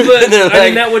spinning. Well, but They're I mean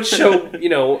like- that would show,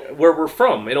 where we're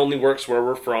from. It only works where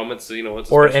we're from. It's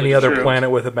it's Or especially any other true.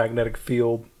 planet with a magnetic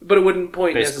field. but it wouldn't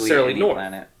point Basically necessarily any north.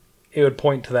 planet. It would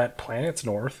point to that planet's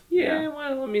north. Yeah, Yeah.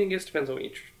 well, I mean, I guess it depends on what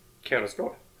you count as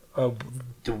north.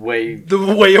 The way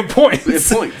The way it points. it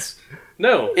points.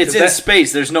 No, It's 'cause in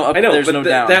space. There's no up. I know, there's but no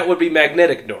down. that would be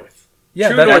magnetic north. Yeah,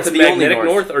 True that's north and the only magnetic north.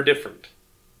 north are different.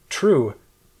 true.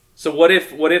 So what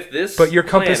if this? But your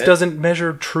compass planet- doesn't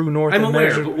measure true north. I'm and aware,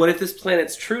 measure- but what if this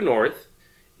planet's true north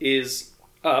is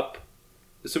up?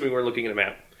 Assuming we're looking at a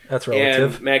map. That's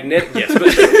relative. And magnetic, yes, but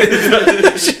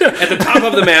at the top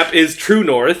of the map is true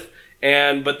north,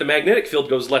 but the magnetic field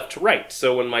goes left to right.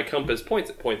 So when my compass points,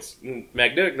 it points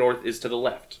magnetic north is to the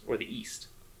left or the east.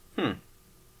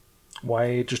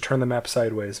 Why just turn the map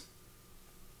sideways?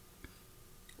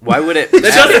 Why would it? That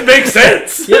doesn't make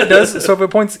sense. Yeah, it does. So if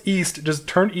it points east, just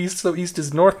turn east so east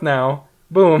is north now.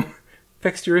 Boom.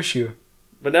 Fixed your issue.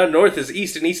 But now north is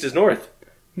east and east is north.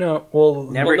 No, well,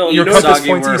 Never no, eat your north compass soggy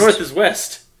points worms. east. North is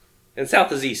west, and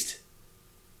south is east.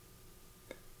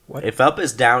 If up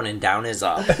is down and down is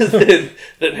up.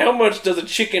 Then how much does a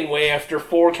chicken weigh after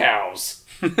 4 cows?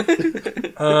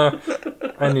 I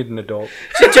need an adult.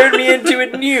 She turned me into a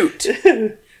newt.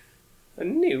 A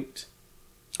newt.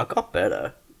 I got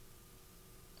better.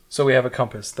 So we have a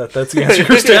compass. That's the answer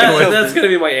you're sticking with. That's going to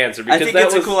be my answer. Because I think that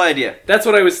it's was, a cool idea. That's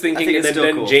what I was thinking, I think and it's then,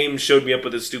 still cool. James showed me up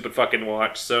with his stupid fucking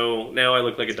watch, so now I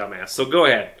look like a dumbass. So go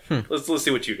ahead. Let's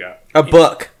see what you got. A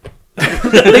book.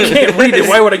 They can't read it.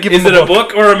 Why would I give Is them it a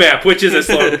book or a map? Which is it,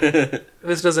 Sloan?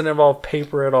 This doesn't involve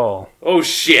paper at all. Oh,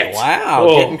 shit. Wow,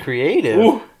 Oh. getting creative.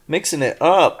 Ooh. Mixing it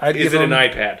up. I'd Is give it them an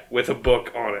iPad with a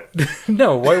book on it?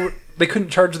 no. They couldn't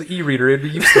charge the e-reader? It'd be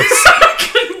useless.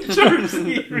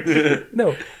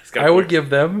 No, I would give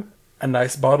them a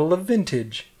nice bottle of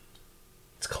vintage.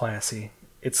 It's classy.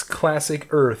 It's classic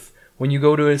Earth. When you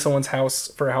go to someone's house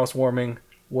for a housewarming,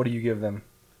 what do you give them?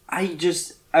 I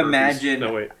just imagine.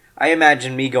 No, wait. I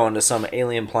imagine me going to some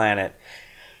alien planet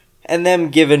and them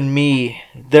giving me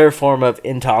their form of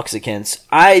intoxicants.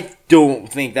 I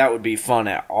don't think that would be fun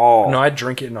at all. No, I'd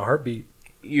drink it in a heartbeat.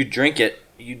 You drink it,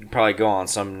 you'd probably go on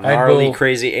some I'd gnarly, go-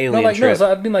 crazy alien No, trip.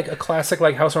 so I'd mean like a classic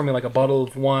like housewarming, like a bottle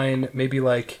of wine, maybe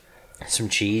like Some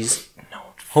cheese. no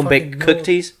Home baked fucking no.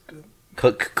 cookies.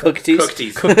 Cookies.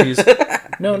 Cookies. Cookies.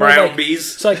 No, Brown like,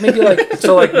 bees. So like maybe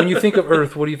like when you think of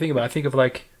Earth, what do you think about? I think of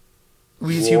like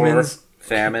we as War, humans.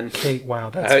 famine. Okay, wow,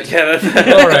 that's Yeah, that's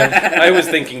all right. I was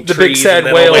thinking The trees big sad and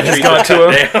then whale all the just trees got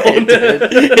were to cut him. down.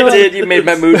 It did. You made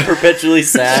my mood perpetually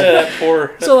sad. that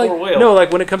poor So like poor whale. no,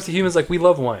 like when it comes to humans, like we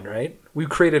love wine, right? We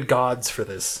created gods for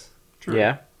this, True.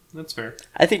 Yeah, That's fair.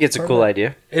 I think it's a cool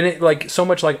idea. and it like so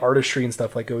much like artistry and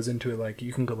stuff like goes into it. Like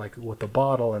you can go like with the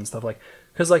bottle and stuff like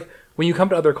because like when you come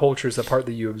to other cultures, the part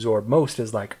that you absorb most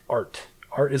is like art.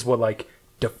 Art is what like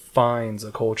defines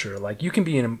a culture. Like you can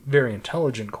be in a very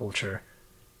intelligent culture,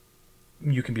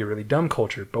 you can be a really dumb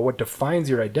culture, but what defines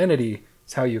your identity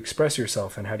is how you express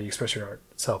yourself and how do you express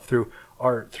yourself through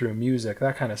art, through music,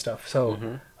 that kind of stuff.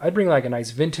 So I'd bring like a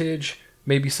nice vintage,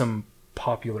 maybe some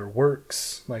popular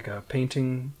works, like a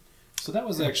painting. So that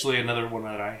was actually another one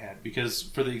that I had, because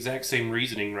for the exact same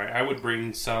reasoning, right, I would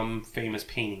bring some famous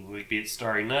painting, like be it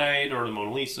Starry Night or the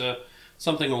Mona Lisa,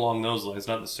 something along those lines,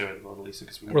 not necessarily the Mona Lisa.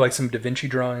 Or like some Da Vinci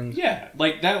drawings. Yeah,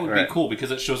 like that would Right. be cool because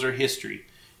it shows our history.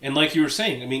 And like you were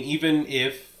saying, I mean, even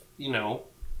if,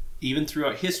 even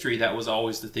throughout history, that was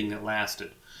always the thing that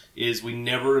lasted, is we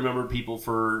never remembered people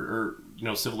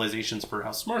civilizations for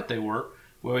how smart they were.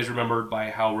 We always remembered by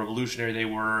how revolutionary they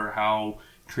were, how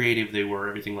creative they were,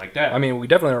 everything like that. I mean, we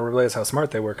definitely don't realize how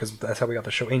smart they were because that's how we got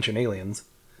the show Ancient Aliens.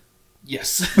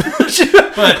 Yes,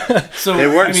 but so They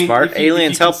weren't I mean, smart. if you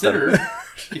Aliens helped them. consider-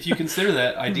 If you consider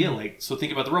that idea, like, so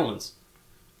think about the Romans.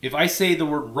 If I say the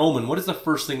word Roman, what is the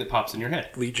first thing that pops in your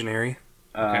head? Legionary.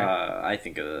 I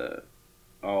think of the.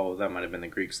 Oh, that might have been the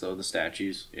Greeks though. The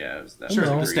statues. Yeah, it was that. Sure,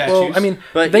 was the Greek. statues. Well, I mean,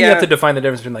 But then you yeah. have to define the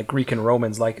difference between like Greek and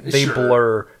Romans. Like they Sure.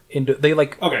 blur into they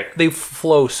like Okay. they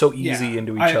flow so easy Yeah.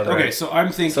 into each other. Okay, so I'm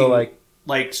thinking So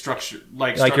like structure,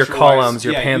 like your structure-wise, columns,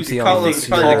 your yeah, pantheons, columns,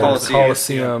 probably the Colosseum.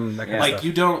 Colosseum, that kind of Like stuff.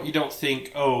 you don't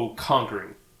think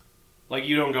conquering, like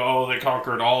you don't go they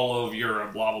conquered all of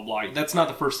Europe, blah blah blah. That's not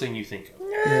the first thing you think of.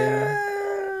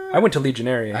 I went to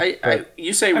Legionary.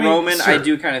 You say I mean, Roman, sure. I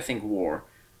do kind of think war.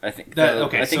 I think That- the-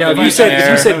 okay, I so think now, if if I you said said- if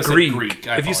you I said would've said Greek, Greek,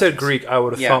 I if you said apologize. Greek, I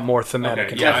would have Yeah. thought more thematic.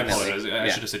 Okay, and yeah, I Definitely. apologize. I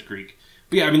Yeah. should have said Greek.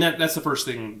 But yeah, I mean that's the first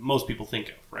thing most people think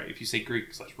of, right? If you say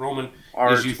Greek/Roman,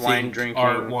 Art, is you wine think drinking,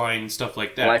 art, wine, stuff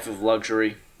like that. life of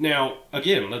luxury, Now,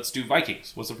 again, let's do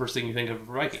Vikings. What's the first thing you think of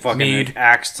for Vikings? fucking Mead. an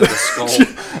axe to the skull. I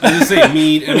was gonna say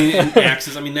mead. I mean, and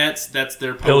axes. I mean, that's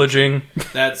their poetry. Pillaging,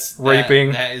 That's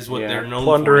raping, That is what yeah, they're known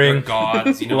plundering, for. Their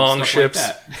gods, long stuff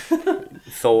ships. like that.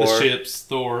 Thor. The ships,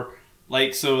 Thor.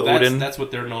 Like so, Odin. that's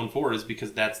what they're known for, is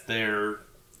because that's their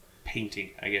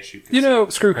painting. I guess you could. you say. know,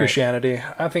 screw Christianity.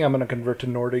 I think I'm going to convert to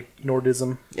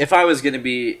Nordism. If I was going to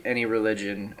be any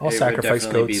religion, I'll it sacrifice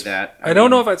would definitely goats. be that. I don't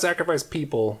mean, know if I'd sacrifice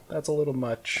people. That's a little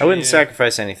much. I wouldn't Yeah.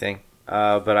 sacrifice anything,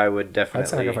 but I would I'd definitely.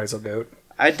 sacrifice a goat.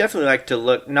 I'd definitely like to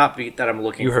look. Not be that I'm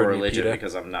looking You for heard me, religion Peter.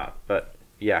 because I'm not, but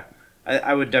yeah,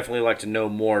 I would definitely like to know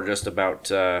more just about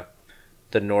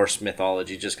the Norse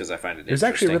mythology, just because I find it. There's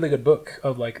actually a interesting. really good book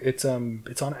of like it's on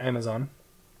Amazon,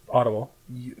 Audible.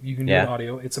 You can do Yeah. an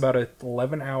audio. It's about a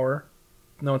 11-hour.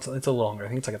 No, it's a little longer. I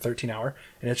think it's like a 13-hour,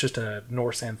 and it's just a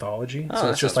Norse anthology. Oh, so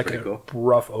that it's just sounds like a pretty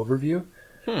rough overview.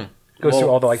 Goes Well, through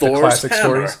all the like the Thor's classic hammer.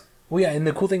 stories. Well, yeah, and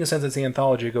the cool thing is since it's the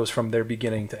anthology, it goes from their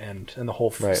beginning to end and the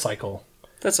whole Right. cycle.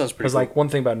 That sounds pretty. Because Cool. like one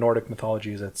thing about Nordic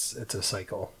mythology is it's a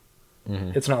cycle.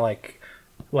 Mm-hmm. It's not like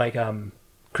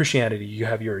Christianity. You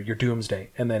have your doomsday,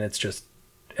 and then it's just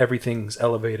everything's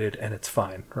elevated and it's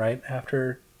fine, right?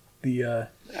 After the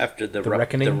after the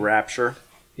reckoning? the rapture.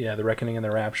 the reckoning and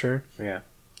the rapture. Yeah.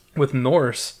 With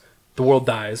Norse, the world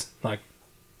dies.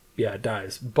 It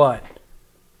dies, but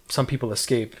some people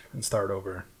escape and start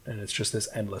over, and it's just this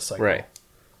endless cycle. Right.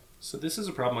 So this is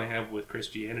a problem I have with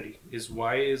Christianity: is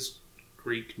why is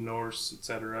Greek, Norse,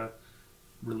 etc.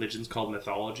 religions called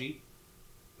mythology,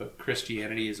 but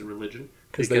Christianity is a religion?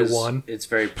 Because they won. It's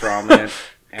very prominent.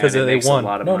 Because and it they makes won. A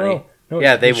lot of no, money. no.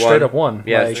 Yeah, they straight won. up won.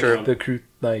 Yeah, like, true.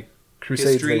 The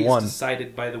Crusades, History they won. is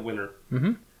decided by the winner.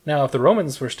 Now, if the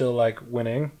Romans were still like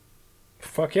winning,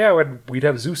 fuck yeah, we'd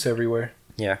have Zeus everywhere.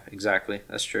 Yeah, exactly.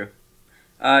 That's true.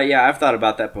 Yeah, I've thought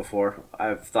about that before.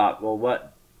 I've thought, well,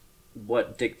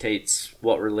 what dictates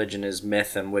what religion is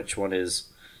myth and which one is,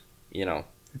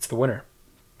 It's the winner,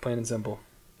 plain and simple.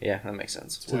 Yeah, that makes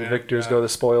sense. So the victors go the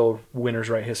spoil, winners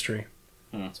write history.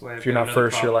 That's why I've If you're got not another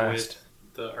first, you're problem last.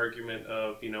 with the argument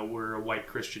of, we're a white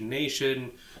Christian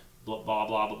nation, blah, blah,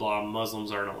 blah, blah, blah,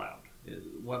 Muslims aren't allowed.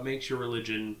 What makes your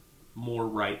religion more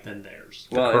right than theirs?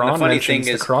 The Well, and Quran the funny mentions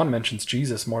thing is, the Quran mentions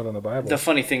Jesus more than the Bible. the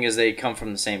funny thing is, they come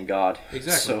from the same God.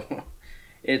 Exactly. So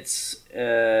it's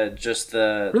just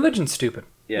the Religion's stupid.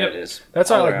 yeah, Yep. it is. That's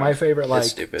why All like my around. favorite It's like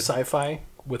stupid. sci-fi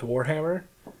with Warhammer.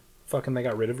 Fucking they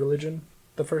got rid of religion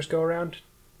the first go around,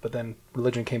 but then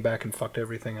religion came back and fucked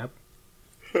everything up.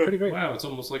 Pretty great. Wow, it's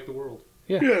almost like the world.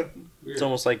 Yeah. Weird. It's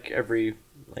almost like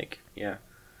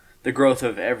the growth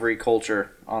of every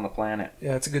culture on the planet.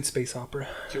 Yeah, it's a good space opera.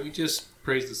 Can we just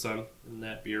praise the sun and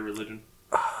that be your religion?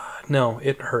 No,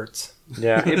 it hurts.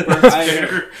 Yeah, That's I fair.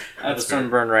 have a That's fair.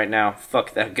 sunburn right now.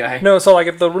 Fuck that guy. No, so like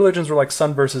if the religions were like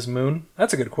sun versus moon,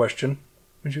 that's a good question.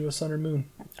 Would you a sun or moon?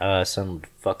 Sun would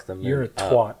fuck the moon. You're a up.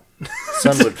 twat.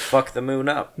 Sun would fuck the moon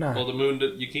up. Nah, Well, the moon,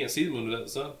 you can't see the moon without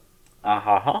the sun.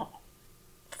 Ha.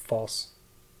 false.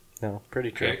 No,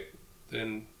 pretty true. Okay,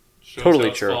 then show Totally us how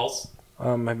it's true. false.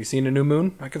 Have you seen a new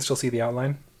moon? I can still see the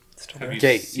outline. It's still Have there. you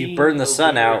Okay, seen you burn the a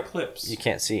sun lunar out, Eclipse? You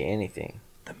can't see anything.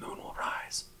 The moon will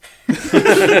rise.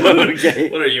 Okay.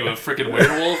 What are you, a freaking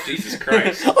werewolf? Jesus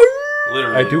Christ!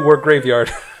 Literally. I do work graveyard.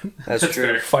 That's That's true.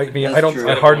 fair. Fight me. That's I don't. true.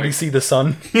 I hardly see the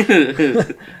sun.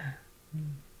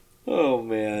 Oh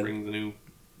man. Bring the new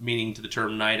meaning to the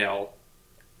term night owl.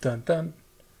 Dun dun.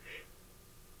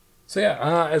 So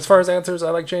yeah, as far as answers,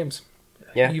 I like James.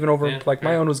 Yeah, Even over Yeah, like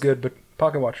my fair. own was good, but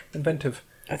Pocket Watch, inventive,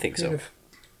 I think so.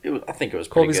 creative. I think it was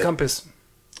pretty Colby's good. compass,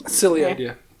 silly Yeah.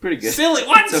 idea. Pretty good. Silly,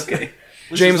 what? It's okay.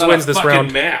 This James is not wins a this fucking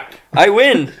round. Map. I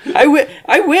win. I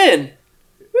win.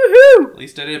 Woohoo! At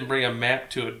least I didn't bring a map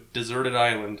to a deserted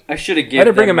island. I should have I given.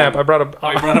 didn't bring a map. I brought a,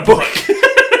 Oh, you brought a book.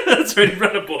 That's right, you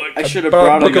brought a book. I should have brought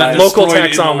a brought book on of my. local Destroyed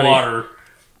in the taxonomy. water.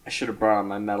 I should have brought on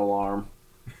my metal arm.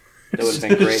 That would have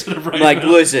been great. Should've brought I'm like, your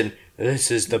metal- listen,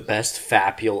 this is the best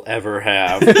fap you'll ever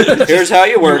have. Here's how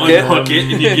you work You it. unhook it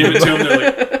and you give it to them.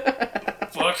 They're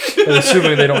like, fuck.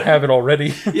 assuming they don't have it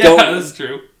already. Yeah, Don't- that's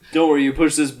true. Don't worry, you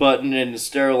push this button and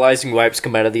sterilizing wipes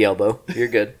come out of the elbow. You're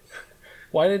good.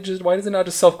 Why does it not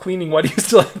just self cleaning? Why do you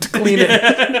still have to clean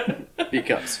it?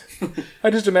 Because. I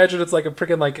just imagine it's like a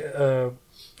freaking like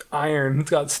iron. It's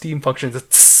got steam functions.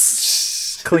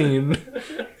 It's clean.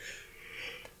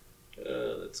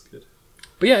 That's good.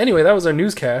 But yeah, anyway, that was our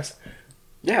newscast.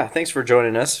 Yeah, thanks for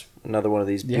joining us. Another one of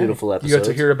these Yeah, beautiful episodes. You got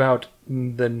to hear about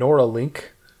the Neuralink.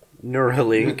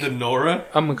 Neuralink. The Nora?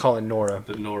 I'm gonna call it Nora.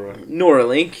 The Nora.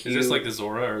 Neuralink. Is this like the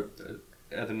Zora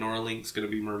or the Neuralink's going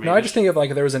to be mermaid? No, I just think of like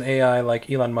if there was an AI, like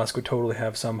Elon Musk would totally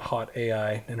have some hot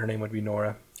AI, and her name would be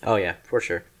Nora. Oh, yeah, for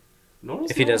sure.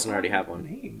 Nora's if he not a doesn't already have hard one.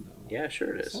 Name, though. Yeah,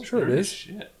 sure it is. Sounds Sure it nerdy is. as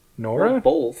Shit. Nora? Or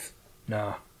both.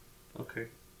 Nah. Okay.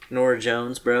 Nora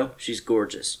Jones, bro. She's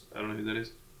gorgeous. I don't know who that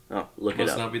is. Oh, look it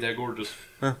Must up. not be that gorgeous.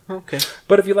 Huh, okay.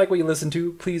 But if you like what you listen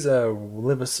to, please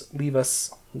leave us.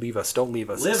 Don't leave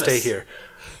us. Leave Stay us. here.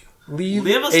 Leave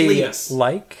Leave a us.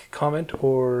 like, comment,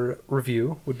 or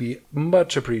review would be much All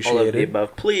of the appreciated.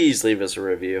 above. Please leave us a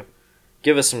review.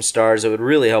 Give us some stars. It would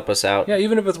really help us out. Yeah,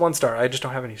 even if it's 1 star, I just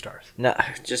don't have any stars. No,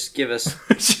 just give us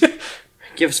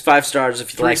 3 5 stars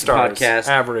if you like stars, the podcast.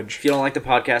 average. If you don't like the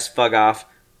podcast, fuck off.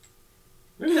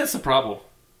 Maybe that's the problem.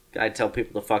 I tell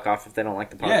people to fuck off if they don't like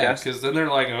the Yeah, podcast. because then they're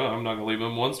like, oh, I'm not going to leave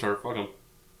them 1 star. Fuck them.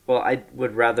 Well, I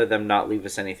would rather them not leave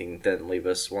us anything than leave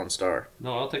us 1 star.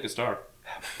 No, I'll take a star.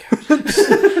 I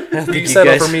don't think You you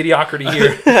settle guys- for mediocrity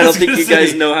here. I don't think gonna you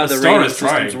guys say, know how a the star rating is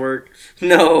systems trying. work.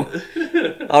 No.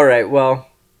 All right. Well,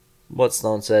 what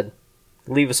Sloan said.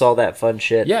 Leave us all that fun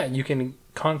shit. Yeah, you can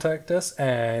contact us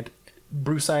at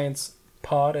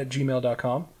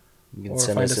brewsciencepod@gmail.com You can or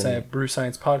send find us us in, at Brew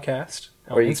Science Podcast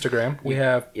on Or you- Instagram. We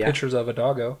have yeah. pictures of a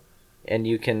doggo. and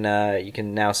you can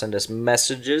now send us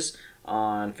messages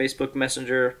on Facebook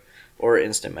Messenger or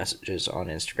instant messages on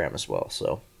Instagram as well.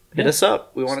 So hit Yeah. us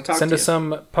up. We want to talk Send to us you.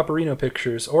 some Paparino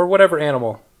pictures or whatever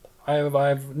animal.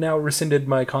 I've now rescinded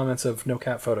my comments of no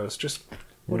cat photos. Just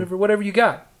whatever you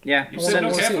got. Yeah. You Well, said then no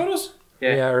we'll cat see. photos?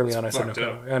 Yeah, early That's on I said no fucked cat.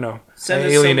 up. I know. Send I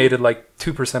us alienated like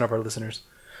 2% of our listeners.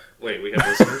 Wait, we have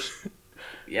listeners?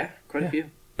 Yeah, quite Yeah. a few.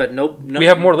 But no. We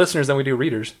have more listeners than we do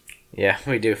readers. Yeah,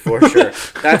 we do for sure.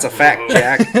 That's a fact,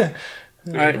 Jack. We All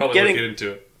right, should probably getting- get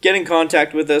into it. Get in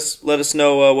contact with us. Let us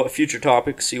know what future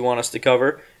topics you want us to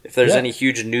cover. If there's Yeah. any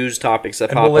huge news topics that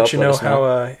And pop we'll let up, you know us how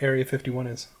Area 51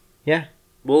 is.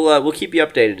 We'll keep you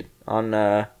updated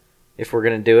on if we're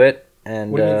gonna do it.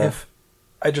 And What do you mean if?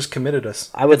 I just committed us.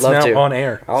 I would it's love now to. on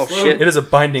air. Oh Sloan. shit! It is a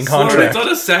binding Sloan, contract. it's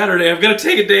on a Saturday. I'm gonna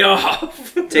take a day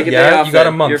off. Take a Yeah, day off. you got a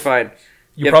then. month. You're fine.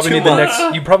 You have probably 2 need the months.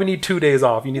 next. You probably need 2 days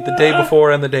off. You need the day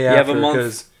before and the day have after. a month.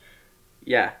 Because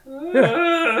Yeah.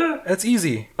 that's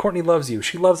easy. Courtney loves you.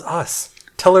 She loves us.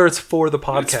 Tell her it's for the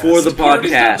podcast. It's for the It's not the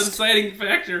podcast. deciding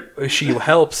factor. She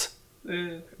helps.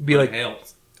 Be like, It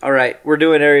helps. All right, we're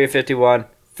doing Area 51.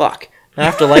 Fuck. I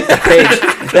have to like the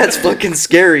page. That's fucking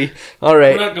scary. All We're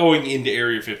right. not going into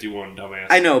Area 51, dumbass.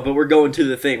 I know, but we're going to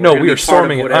the thing. no, We're gonna we be are part of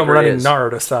storming it. I'm whatever running is.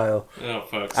 Naruto style. Oh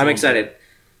fuck! I'm excited.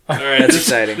 All right, That's this,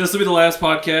 exciting. This will be the last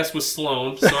podcast with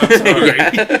Sloan, so I'm sorry.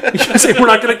 Yeah. You should say we're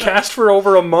not going to cast for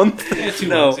over a month. Yeah, 2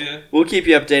 No, months, yeah. we'll keep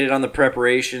you updated on the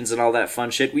preparations and all that fun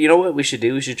shit. You know what we should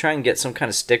do? We should try and get some kind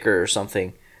of sticker or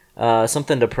something.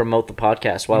 Something to promote the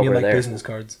podcast while I mean, we're like there. business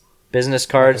cards. Business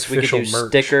cards. Like we could do official merch.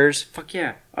 stickers. Fuck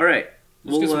yeah. All right.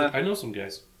 Let's get We'll, some- I know some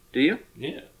guys. do you?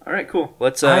 Yeah. All right, cool.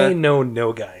 Let's. I know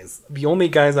no guys. The only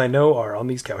guys I know are on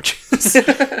these couches.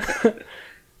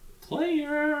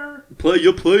 Player.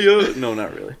 Playa. No,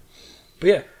 not really. But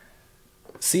yeah,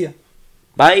 see ya.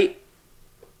 Bye.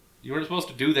 You weren't supposed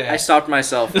to do that. I stopped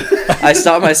myself. I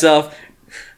stopped myself.